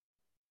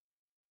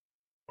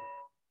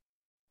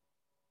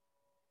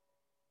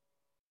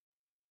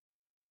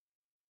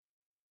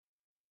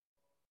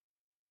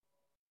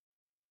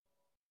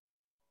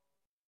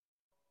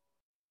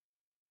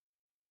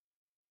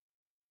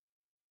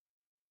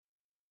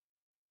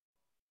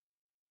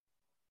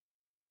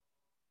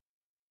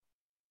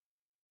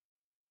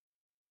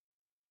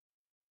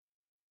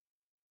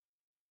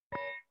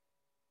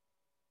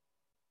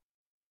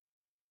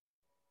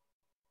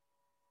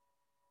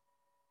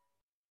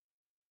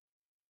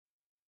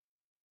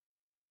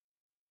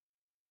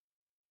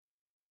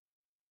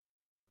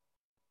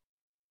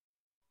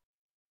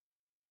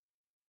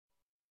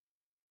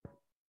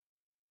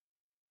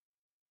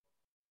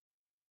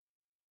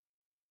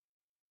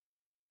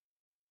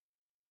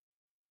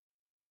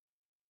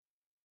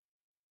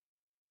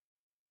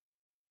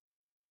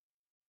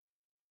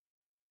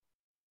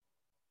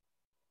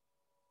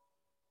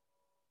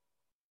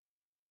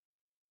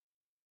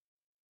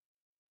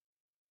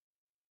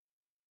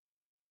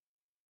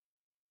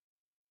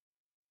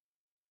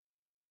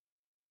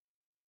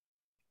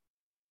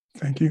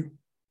 Thank you.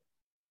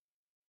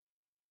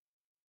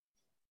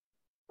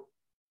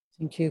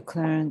 Thank you,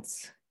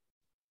 Clarence.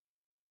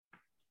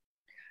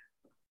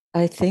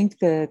 I think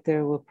that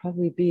there will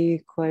probably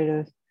be quite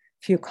a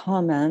few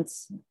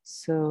comments.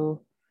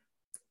 So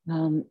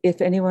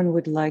if anyone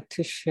would like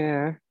to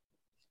share,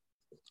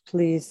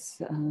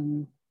 please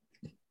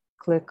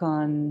click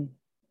on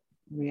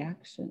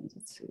reactions.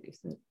 Let's see, is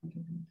that,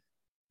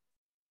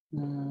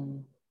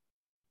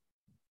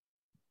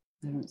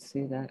 I don't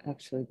see that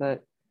actually,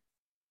 but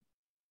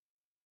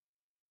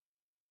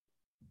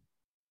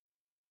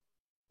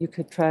you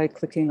could try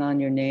clicking on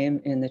your name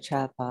in the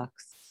chat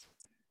box,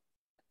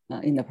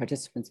 in the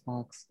participants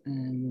box,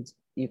 and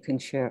you can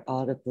share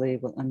audibly.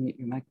 We'll unmute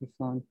your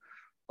microphone,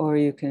 or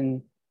you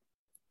can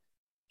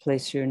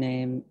place your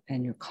name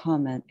and your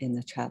comment in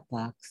the chat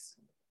box.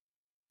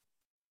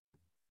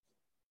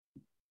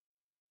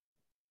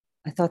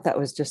 I thought that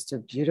was just a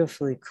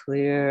beautifully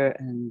clear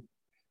and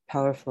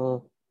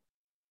powerful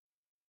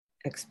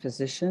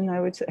exposition, I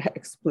would say,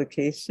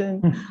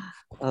 explication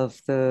of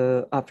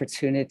the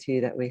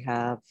opportunity that we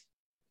have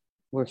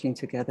working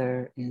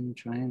together in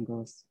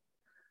triangles.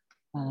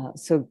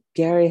 So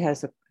Gary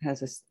has a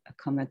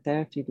comment there,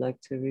 if you'd like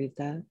to read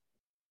that.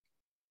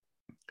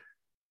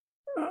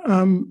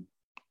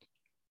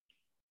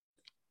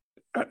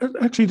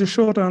 Actually, the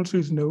short answer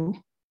is no.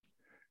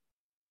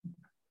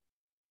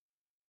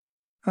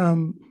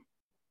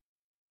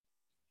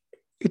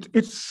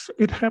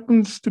 It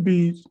happens to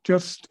be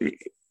just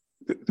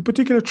the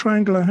particular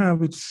triangle I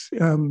have. It's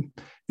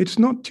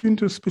not tuned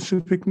to a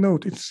specific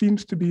note. It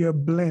seems to be a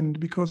blend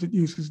because it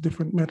uses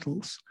different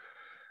metals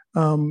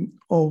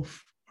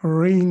of a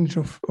range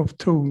of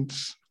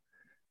tones,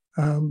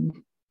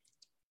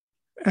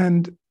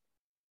 and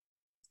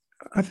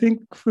I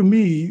think for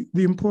me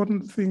the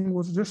important thing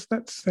was just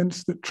that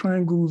sense that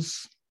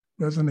triangles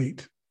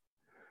resonate.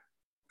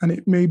 And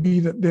it may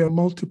be that there are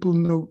multiple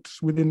notes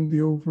within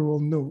the overall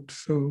note.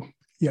 So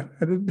yeah,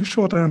 the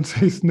short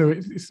answer is no,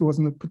 it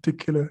wasn't a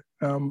particular,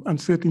 and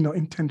certainly not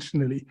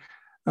intentionally,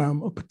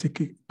 a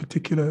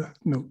particular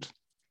note.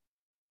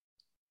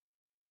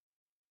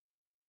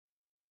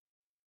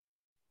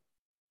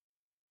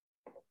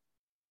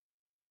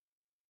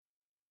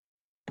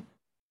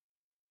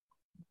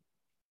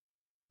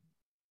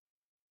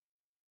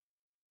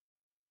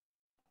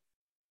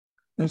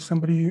 There's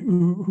somebody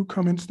who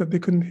comments that they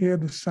couldn't hear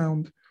the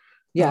sound.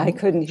 Yeah, I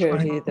couldn't hear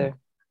it either.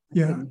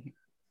 Yeah.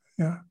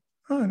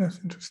 Oh, that's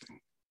interesting.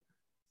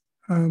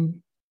 I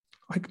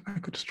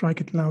could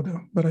strike it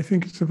louder, but I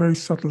think it's a very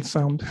subtle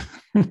sound.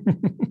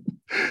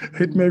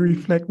 It may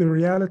reflect the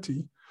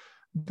reality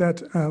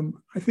that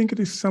I think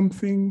it is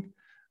something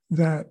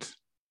that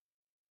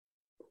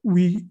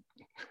we,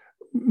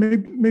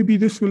 maybe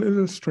this will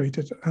illustrate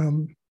it.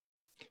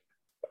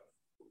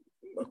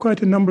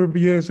 Quite a number of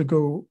years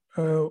ago,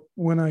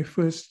 when I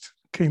first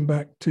came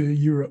back to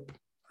Europe,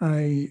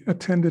 I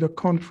attended a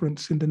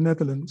conference in the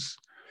Netherlands,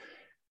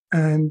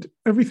 And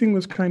everything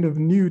was kind of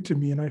new to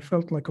me, and I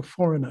felt like a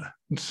foreigner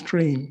and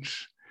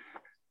strange.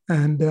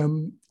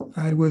 And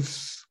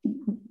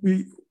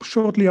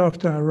shortly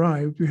after I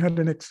arrived, we had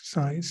an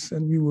exercise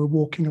and we were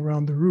walking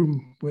around the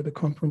room where the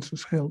conference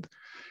was held.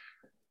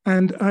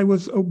 And I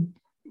was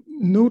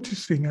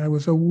I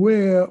was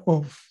aware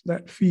of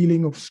that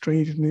feeling of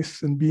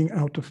strangeness and being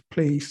out of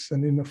place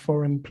and in a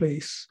foreign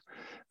place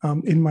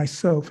in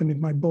myself and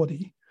in my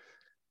body.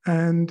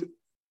 And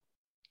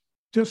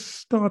just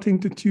starting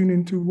to tune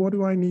into what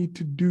do I need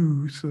to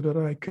do so that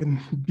I can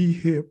be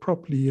here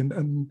properly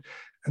and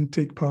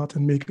take part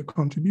and make a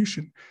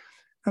contribution.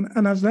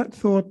 And as that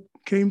thought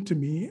came to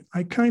me,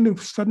 I kind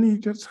of suddenly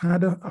just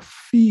had a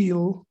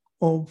feel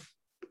of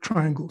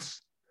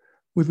triangles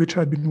with which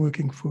I'd been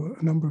working for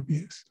a number of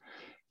years.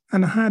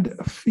 And I had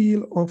a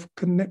feel of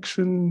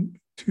connection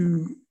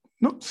to,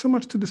 not so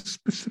much to the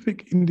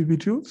specific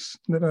individuals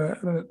that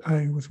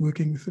I was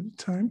working with at the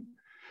time,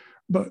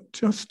 but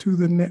just to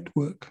the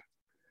network.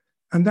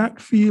 And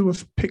that feel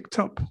was picked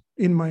up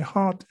in my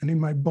heart and in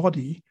my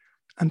body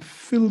and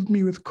filled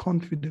me with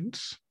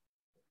confidence.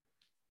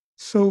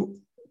 So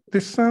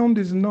the sound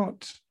is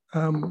not,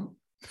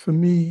 for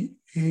me,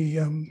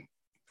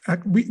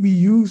 we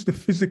use the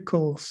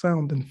physical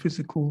sound and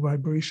physical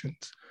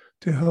vibrations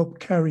to help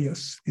carry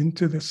us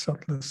into the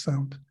subtler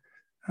sound.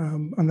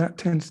 And that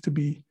tends to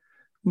be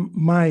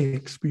my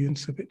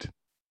experience of it.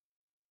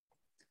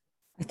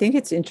 I think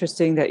it's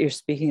interesting that you're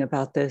speaking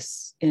about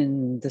this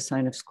in the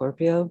sign of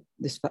Scorpio,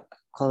 this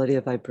quality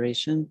of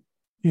vibration.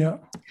 Yeah.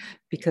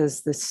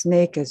 Because the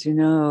snake, as you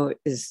know,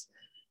 is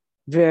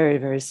very,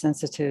 very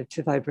sensitive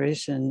to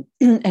vibration.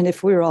 And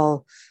if we're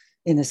all,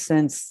 in a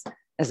sense,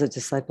 as a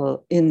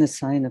disciple in the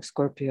sign of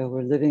Scorpio,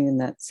 we're living in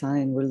that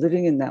sign, we're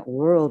living in that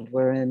world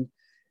wherein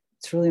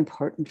it's really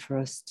important for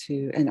us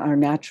to, in our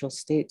natural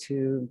state,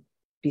 to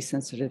be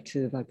sensitive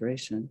to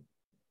vibration.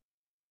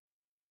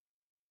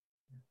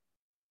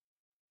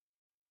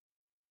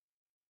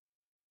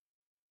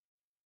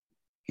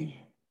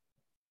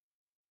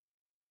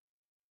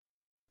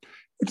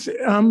 It's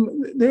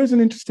there's an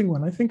interesting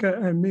one. I think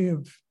I may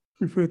have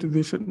referred to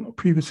this on a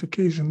previous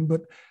occasion,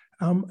 but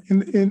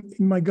in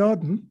my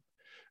garden,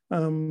 I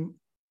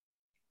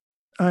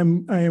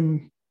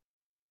am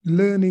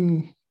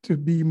learning to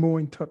be more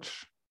in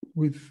touch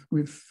with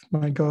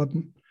my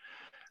garden.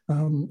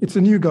 It's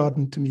a new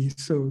garden to me,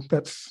 so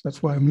that's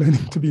why I'm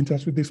learning to be in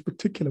touch with this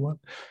particular one.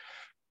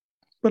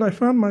 But I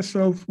found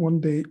myself one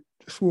day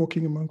just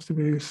walking amongst the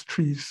various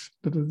trees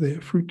that are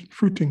there,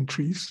 fruiting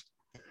trees.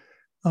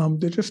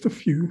 They're just a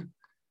few,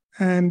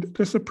 and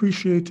just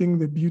appreciating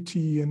the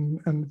beauty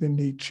and the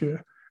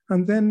nature.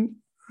 And then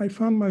I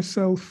found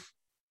myself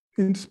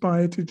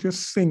inspired to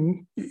just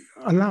sing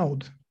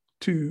aloud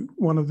to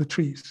one of the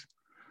trees.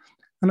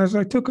 And as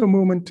I took a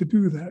moment to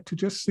do that, to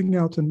just sing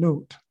out a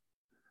note,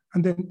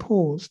 and then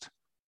paused,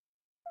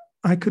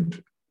 I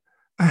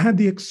had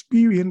the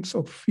experience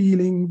of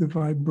feeling the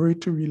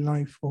vibratory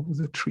life of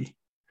the tree.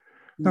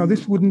 Now,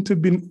 this wouldn't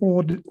have been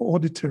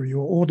auditory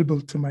or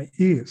audible to my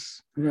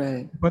ears,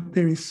 right? But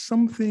there is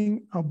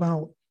something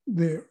about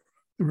the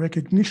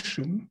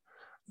recognition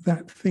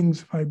that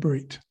things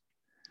vibrate.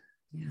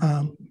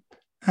 Yeah.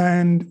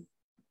 And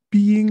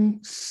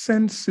being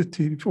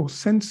sensitive or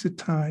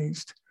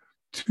sensitized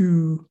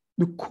to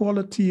the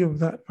quality of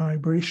that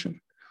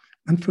vibration.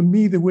 And for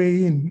me, the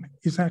way in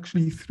is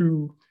actually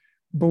through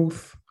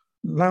both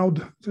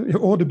loud,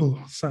 audible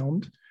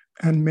sound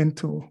and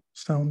mental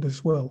sound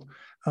as well.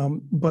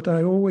 But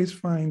I always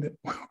find that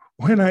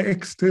when I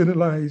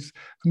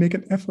make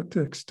an effort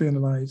to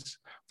externalize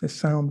the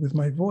sound with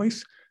my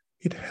voice,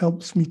 it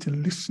helps me to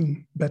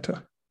listen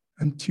better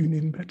and tune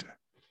in better.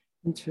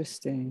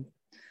 Interesting.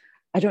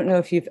 I don't know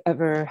if you've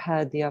ever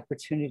had the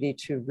opportunity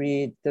to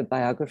read the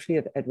biography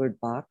of Edward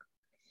Bach,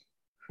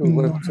 who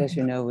worked, as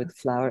you know, with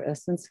flower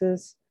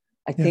essences.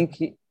 I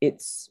think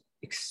it's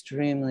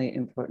extremely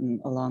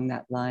important along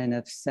that line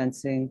of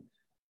sensing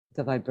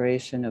the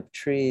vibration of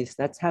trees.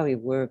 That's how he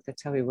worked.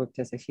 That's how he worked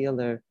as a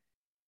healer.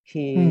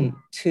 He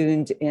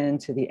tuned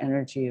into the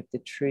energy of the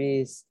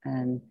trees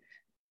and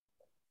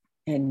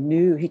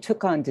knew. He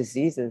took on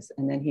diseases,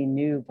 and then he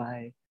knew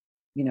by,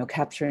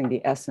 capturing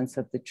the essence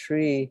of the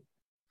tree,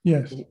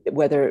 yes,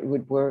 whether it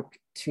would work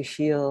to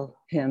heal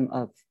him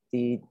of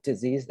the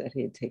disease that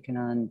he had taken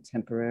on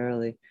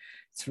temporarily.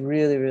 It's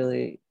really,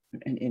 really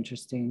an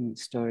interesting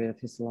story of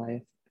his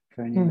life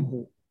for anyone who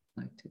would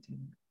like to do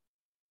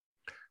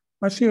it.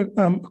 I see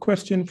a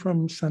question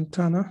from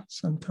Santana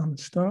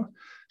Star.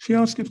 She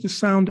asked if the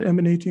sound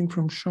emanating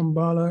from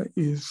Shambhala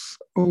is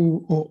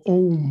O or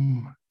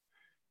Om.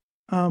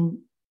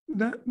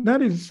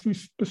 That is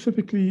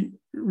specifically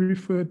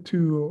referred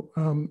to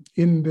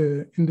in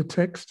the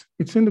text.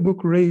 It's in the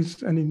book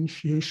Rays and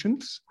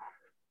Initiations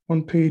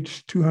on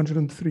page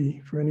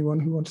 203 for anyone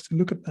who wants to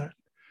look at that.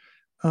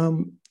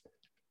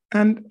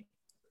 And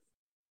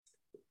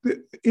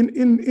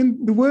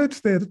in the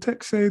words there, the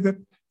text say that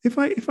if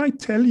I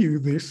tell you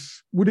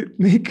this, would it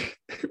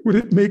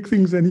make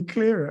things any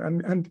clearer?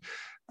 And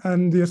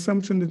and the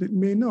assumption that it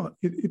may not.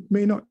 It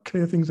may not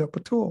clear things up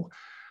at all.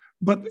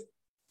 But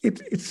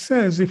it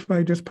says, if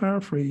I just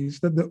paraphrase,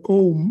 that the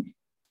Om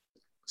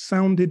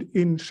sounded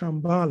in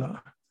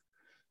Shambhala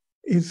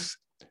is,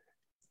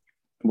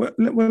 well,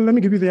 let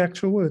me give you the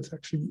actual words,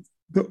 actually.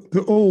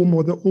 The Om,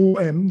 or the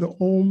OM, the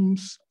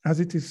Oms, as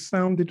it is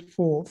sounded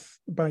forth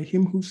by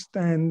him who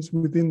stands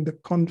within the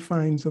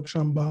confines of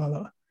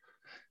Shambhala,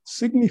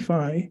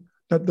 signify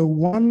that the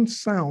one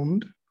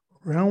sound,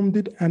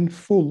 rounded and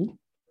full,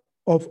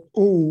 of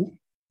O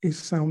is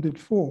sounded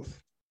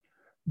forth,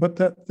 but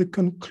that the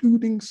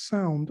concluding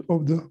sound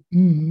of the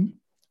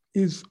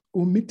is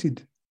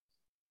omitted.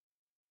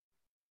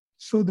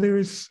 So there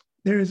is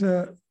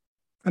an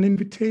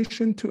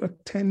invitation to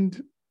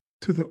attend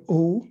to the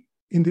O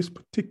in this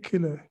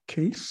particular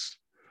case.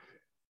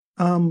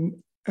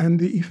 And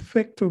the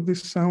effect of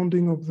this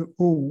sounding of the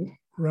O,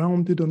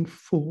 rounded and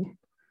full,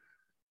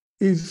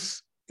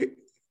 is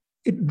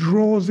it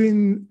draws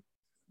in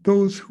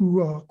those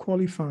who are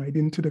qualified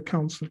into the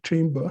council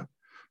chamber,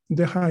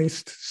 the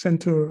highest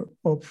center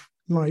of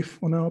life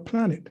on our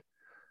planet.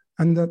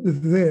 And that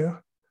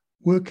their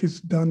work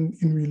is done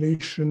in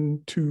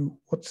relation to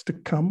what's to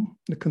come,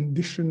 the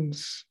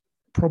conditions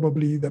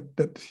probably that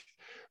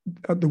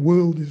the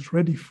world is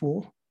ready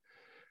for,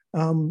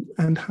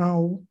 and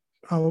how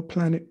our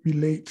planet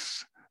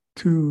relates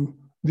to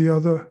the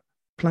other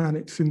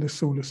planets in the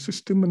solar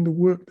system and the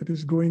work that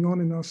is going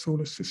on in our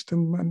solar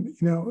system and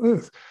in our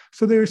Earth.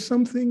 So there is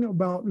something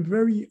about a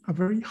very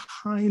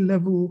high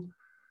level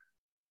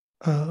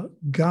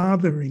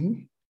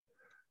gathering,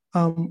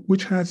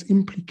 which has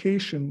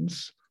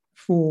implications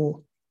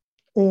for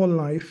all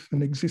life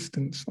and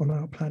existence on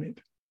our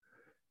planet.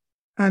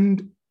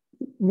 And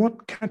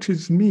what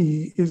catches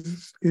me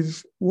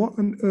is what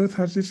on earth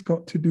has this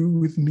got to do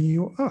with me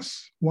or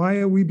us? Why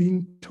are we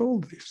being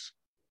told this?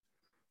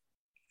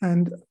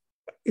 And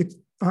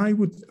I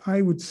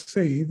would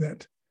say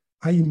that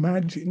I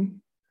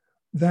imagine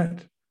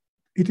that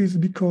it is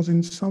because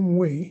in some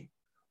way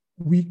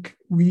we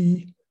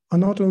are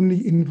not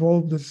only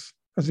involved as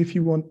if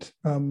you want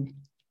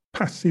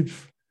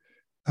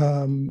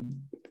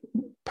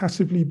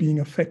passively being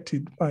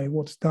affected by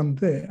what's done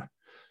there,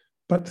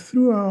 but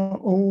through our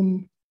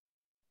own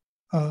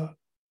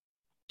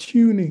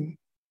tuning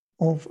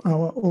of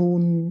our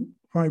own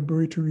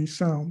vibratory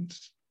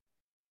sounds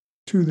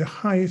to the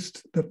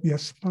highest that we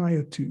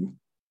aspire to,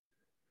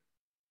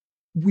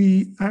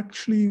 we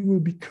actually will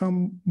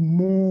become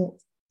more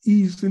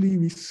easily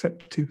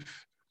receptive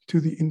to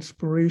the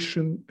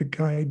inspiration, the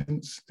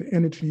guidance, the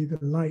energy, the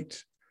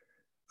light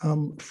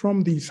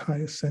from these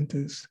higher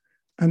centers,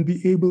 and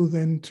be able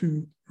then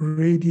to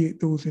radiate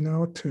those in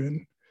our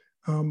turn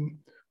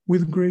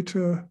with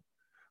greater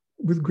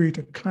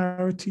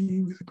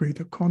clarity, with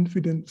greater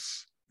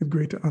confidence, with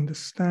greater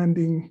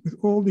understanding, with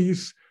all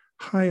these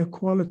higher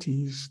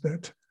qualities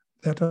that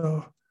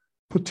are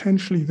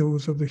potentially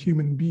those of the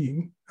human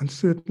being, and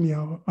certainly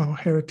our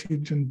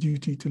heritage and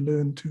duty to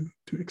learn to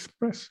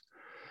express.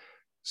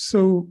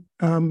 So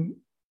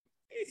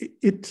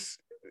it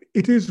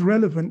is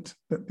relevant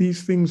that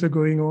these things are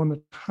going on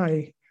at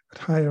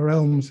higher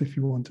realms, if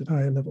you want, at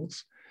higher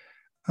levels.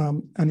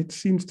 And it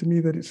seems to me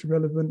that it's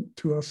relevant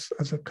to us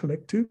as a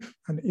collective,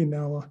 and in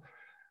our,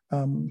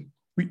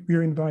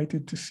 we're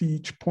invited to see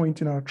each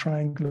point in our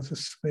triangle as a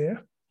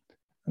sphere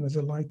and as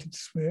a lighted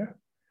sphere.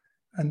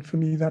 And for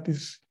me, that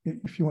is,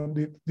 if you want,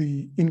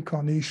 the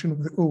incarnation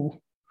of the O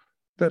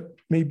that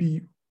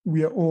maybe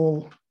we are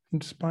all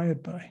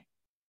inspired by.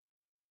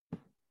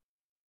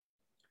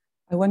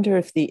 I wonder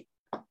if the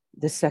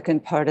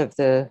second part of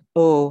the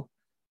O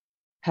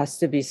has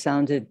to be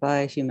sounded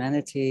by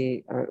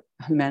humanity, or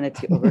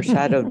humanity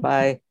overshadowed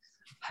by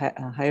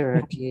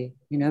hierarchy,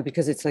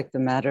 because it's like the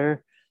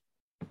matter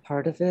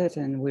part of it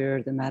and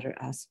we're the matter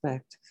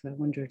aspect. So I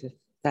wondered if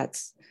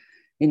that's,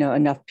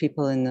 enough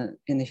people in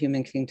the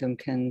human kingdom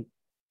can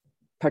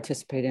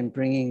participate in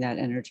bringing that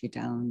energy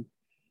down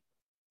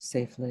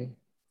safely.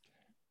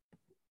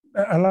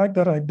 I like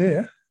that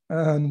idea,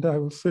 and I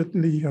will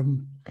certainly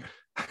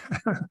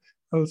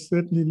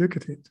look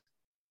at it.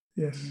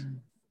 Yes.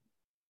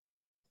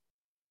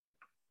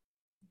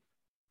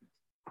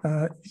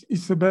 Yeah.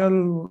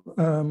 Isabel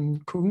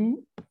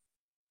Kung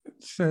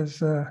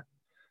says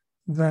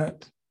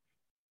that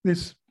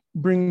this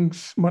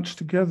brings much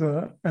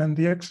together, and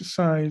the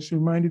exercise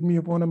reminded me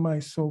of one of my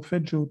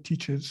solfeggio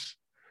teachers,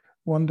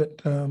 one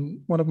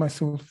of my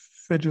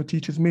solfeggio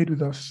teachers made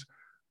with us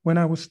when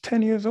I was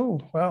 10 years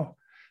old. Wow.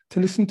 To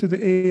listen to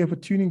the A of a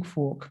tuning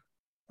fork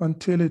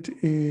until it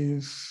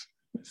is,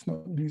 let's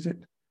not lose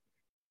it.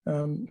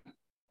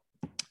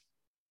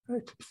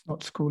 It's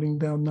not scrolling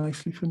down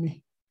nicely for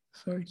me.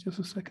 Sorry, just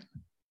a second.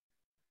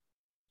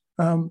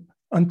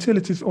 Until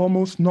it is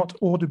almost not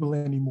audible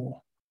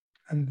anymore,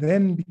 and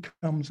then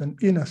becomes an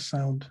inner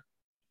sound.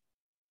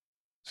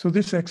 So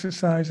this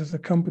exercise has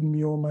accompanied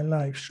me all my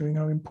life, showing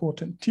how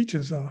important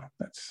teachers are.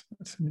 That's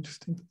an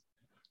interesting.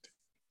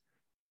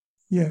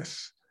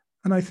 Yes,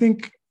 and I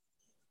think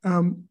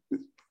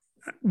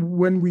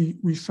when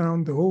we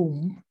sound the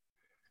Om,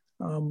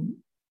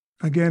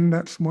 Again,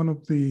 that's one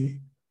of the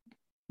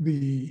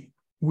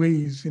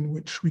ways in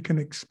which we can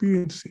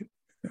experience it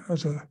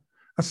as a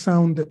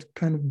sound that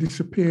kind of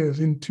disappears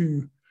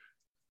into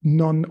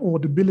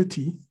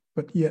non-audibility,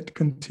 but yet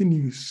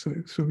continues,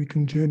 so we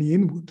can journey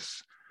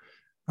inwards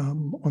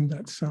on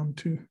that sound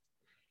too.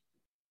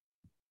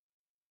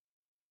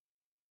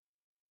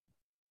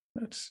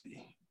 Let's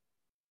see.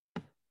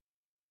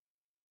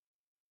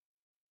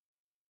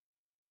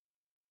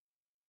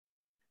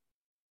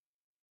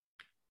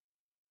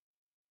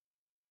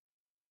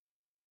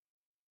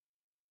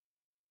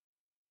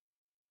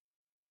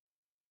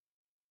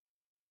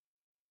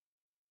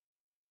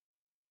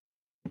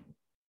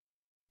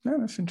 Yeah,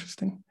 that's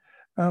interesting.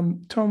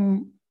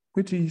 Tom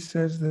Whitty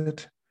says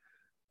that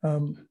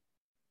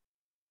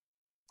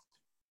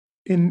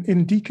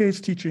in DK's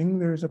teaching,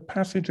 there is a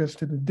passage as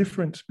to the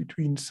difference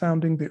between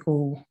sounding the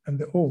O and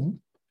the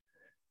Om.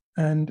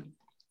 And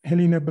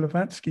Helena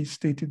Blavatsky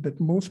stated that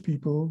most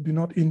people do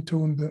not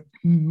intone the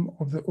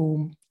of the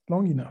Om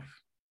long enough.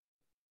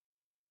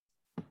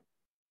 I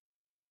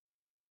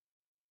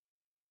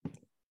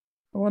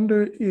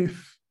wonder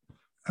if,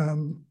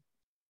 to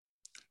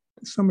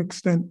some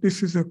extent,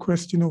 this is a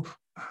question of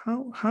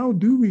how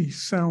do we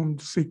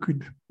sound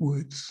sacred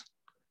words?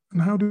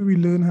 And how do we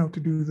learn how to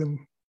do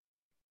them,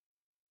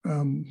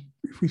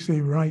 if we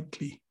say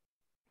rightly,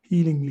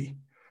 healingly?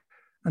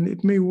 And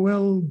it may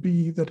well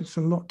be that it's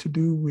a lot to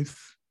do with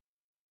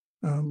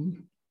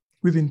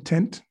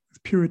intent,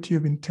 with purity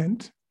of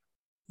intent,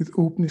 with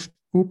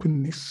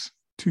openness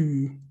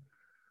to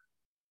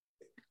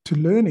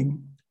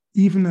learning,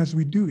 even as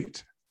we do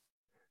it.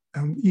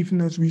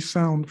 Even as we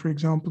sound, for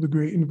example, the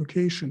Great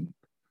Invocation,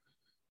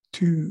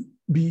 to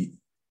be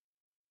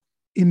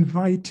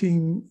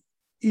inviting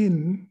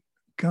in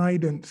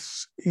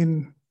guidance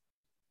in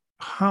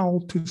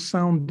how to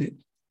sound it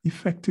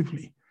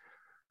effectively.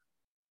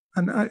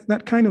 And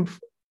that kind of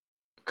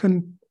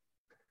can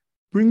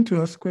bring to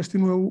us the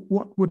question, well,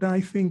 what would I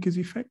think is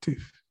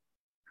effective?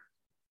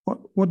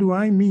 What do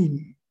I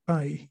mean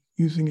by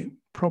using it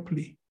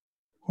properly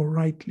or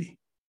rightly?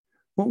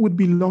 What would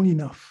be long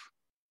enough?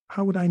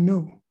 How would I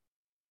know?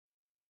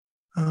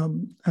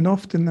 And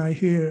often I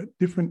hear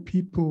different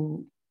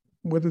people,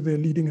 whether they're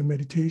leading a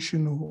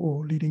meditation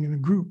or leading in a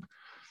group,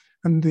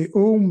 and the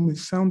Om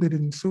is sounded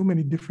in so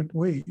many different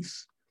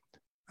ways.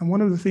 And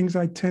one of the things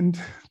I tend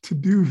to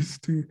do is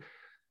to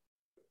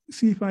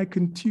see if I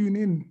can tune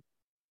in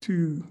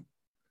to,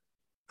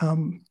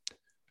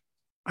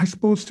 I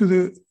suppose,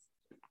 to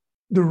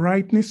the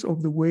rightness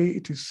of the way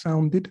it is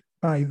sounded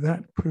by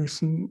that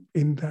person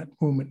in that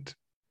moment.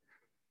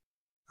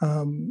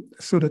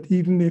 So that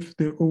even if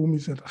the Om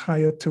is at a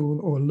higher tone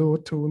or lower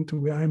tone to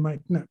where I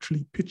might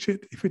naturally pitch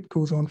it, if it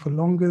goes on for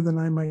longer than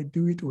I might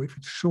do it, or if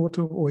it's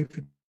shorter, or if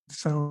it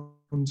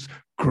sounds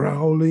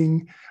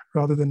growling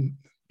rather than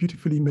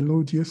beautifully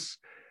melodious,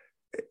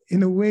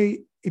 in a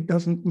way, it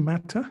doesn't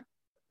matter,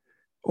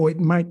 or it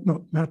might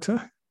not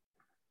matter.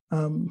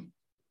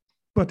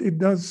 But it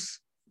does,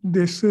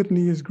 there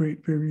certainly is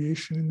great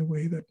variation in the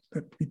way that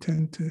we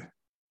tend to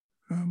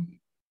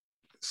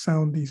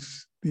sound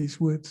these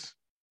words.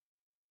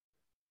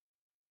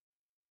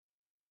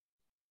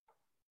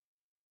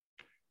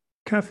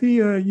 Kathy,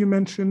 you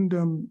mentioned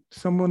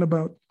someone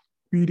about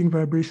reading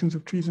vibrations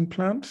of trees and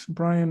plants.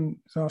 Brian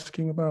is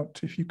asking about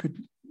if you could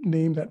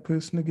name that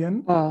person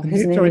again.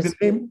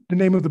 The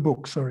name of the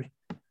book, sorry.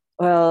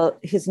 Well,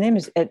 his name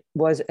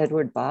was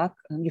Edward Bach.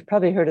 You've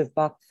probably heard of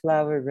Bach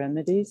Flower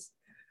Remedies.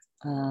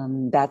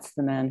 That's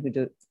the man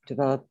who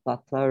developed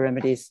Bach Flower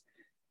Remedies.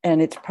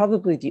 And it's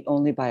probably the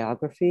only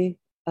biography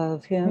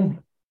of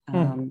him.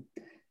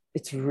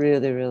 It's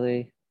really,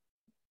 really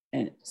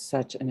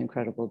such an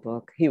incredible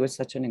book. He was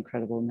such an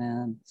incredible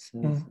man.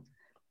 So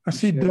I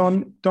see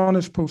Don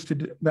has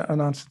posted an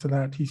answer to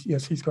that.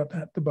 He's got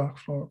that, the Bach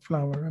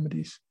Flower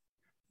Remedies.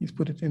 He's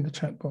put it in the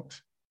chat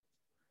box.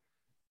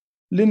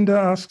 Linda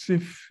asks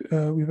if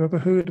we've ever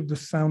heard of the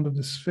sound of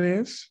the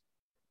spheres.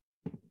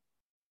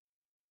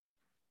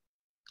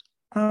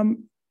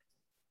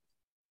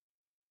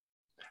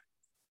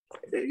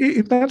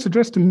 If that's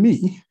addressed to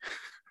me,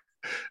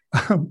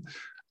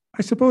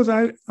 I suppose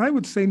I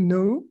would say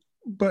no,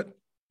 but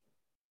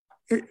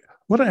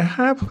what I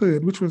have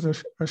heard, which was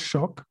a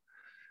shock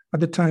at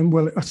the time,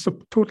 well, a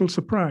total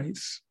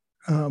surprise,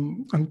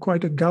 and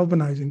quite a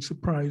galvanizing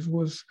surprise,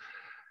 was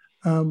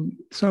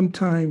some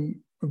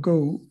time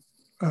ago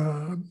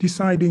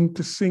deciding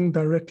to sing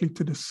directly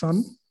to the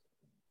sun.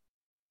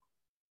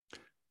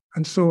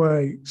 And so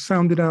I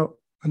sounded out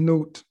a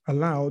note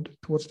aloud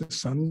towards the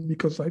sun,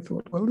 because I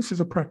thought, well, this is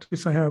a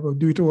practice I have. I'll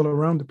do it all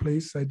around the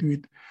place. I do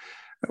it,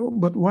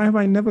 but why have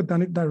I never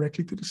done it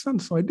directly to the sun?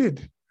 So I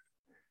did.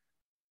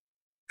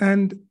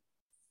 And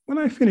when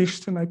I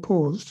finished and I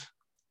paused,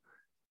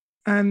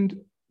 and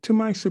to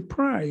my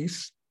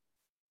surprise,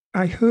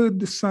 I heard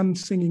the sun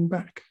singing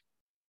back.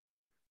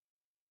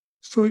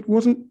 So it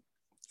wasn't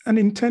an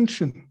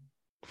intention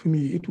for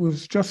me. It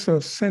was just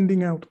a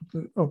sending out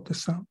of the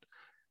sound.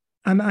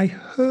 And I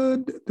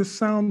heard the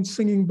sound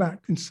singing back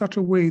in such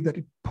a way that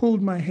it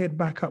pulled my head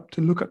back up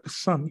to look at the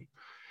sun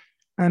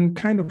and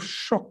kind of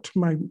shocked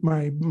my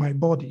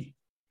body.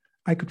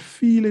 I could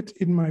feel it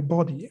in my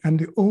body. And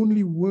the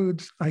only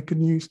words I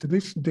can use to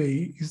this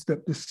day is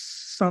that the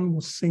sun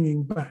was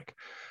singing back.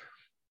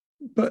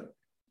 But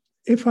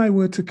if I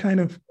were to kind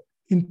of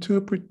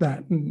interpret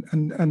that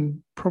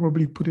and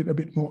probably put it a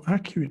bit more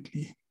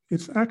accurately,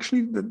 it's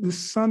actually that the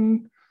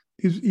sun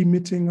is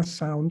emitting a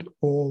sound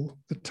all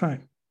the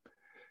time.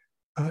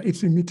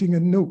 It's emitting a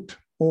note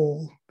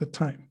all the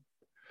time.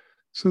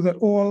 So that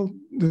all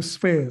the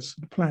spheres,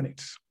 the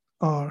planets,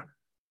 are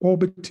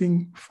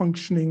orbiting,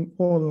 functioning.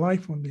 All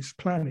life on this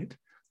planet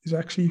is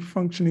actually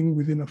functioning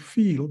within a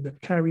field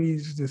that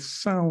carries the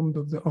sound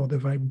of or the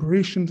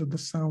vibrations of the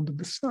sound of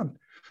the sun.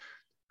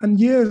 And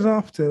years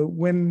after,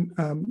 when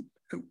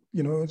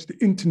as the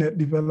internet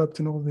developed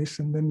and all this,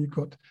 and then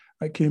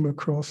I came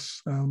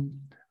across,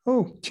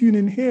 tune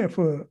in here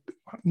for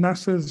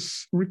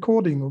NASA's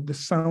recording of the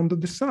sound of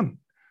the sun.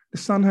 The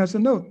sun has a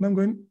note, and I'm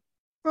going,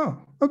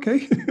 oh,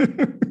 okay.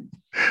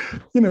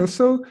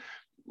 So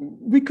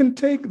we can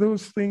take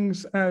those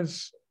things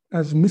as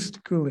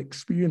mystical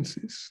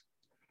experiences.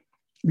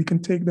 We can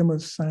take them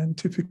as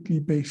scientifically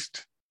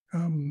based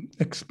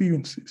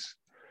experiences.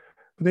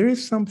 But there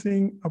is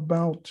something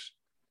about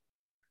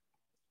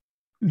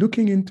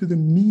looking into the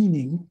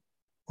meaning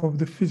of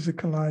the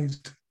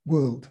physicalized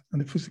world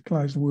and the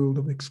physicalized world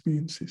of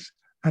experiences,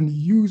 and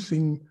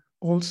using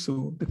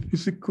also the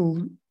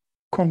physical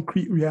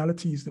concrete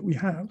realities that we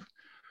have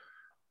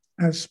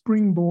as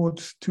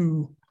springboards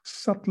to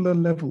subtler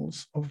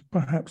levels of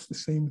perhaps the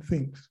same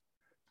things.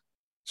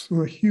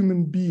 So a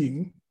human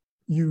being,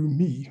 you,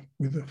 me,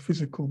 with a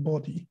physical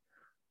body,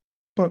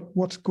 but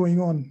what's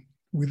going on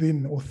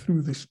within or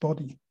through this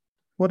body?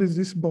 What is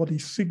this body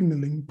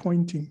signaling,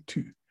 pointing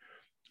to?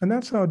 And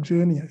that's our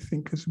journey, I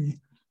think,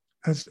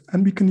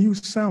 and we can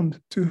use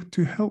sound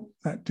to help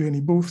that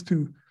journey, both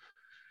to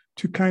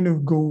kind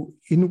of go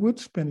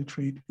inwards,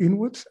 penetrate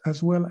inwards,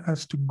 as well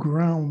as to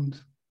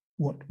ground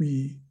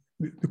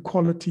the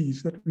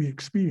qualities that we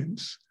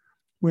experience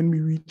when we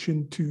reach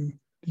into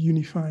the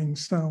unifying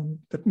sound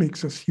that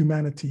makes us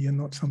humanity and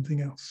not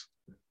something else.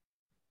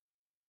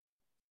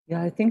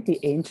 Yeah, I think the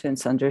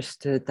ancients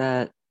understood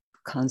that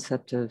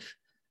concept of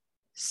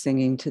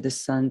singing to the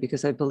sun,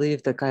 because I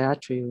believe that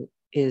Gayatri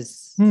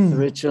is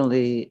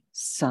originally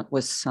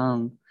was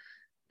sung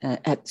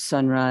at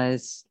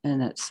sunrise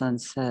and at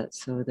sunset.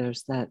 So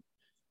there's that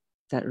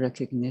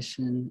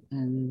recognition.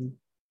 And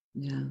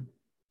yeah.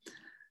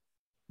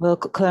 Well,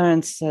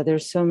 Clarence,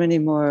 there's so many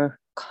more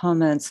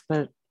comments,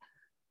 but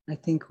I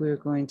think we're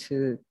going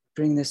to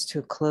bring this to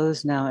a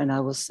close now, and I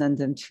will send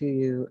them to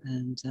you.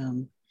 And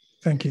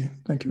thank you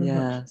very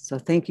much. So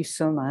thank you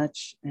so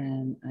much,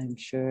 and I'm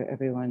sure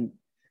everyone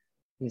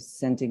is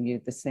sending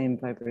you the same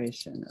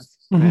vibration of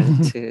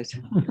gratitude.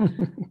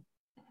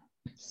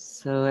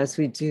 So as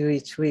we do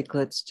each week,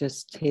 let's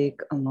just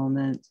take a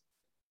moment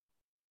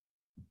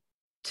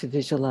to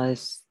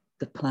visualize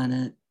the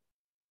planet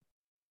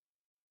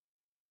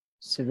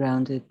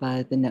surrounded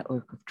by the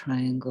network of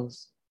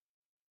triangles,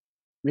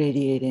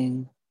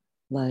 radiating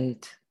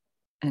light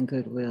and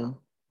goodwill.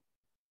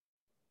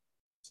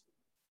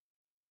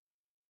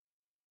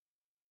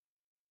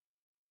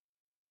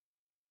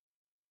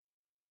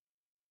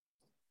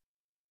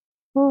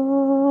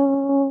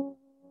 Oh.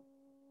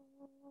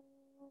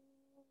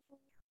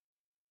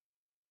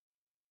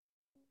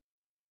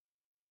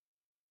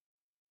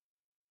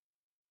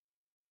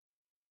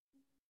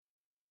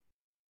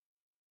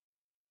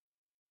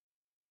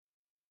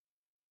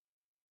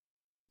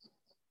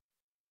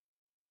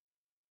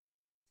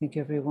 Thank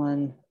you,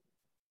 everyone.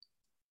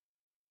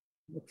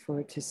 Look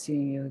forward to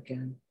seeing you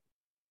again.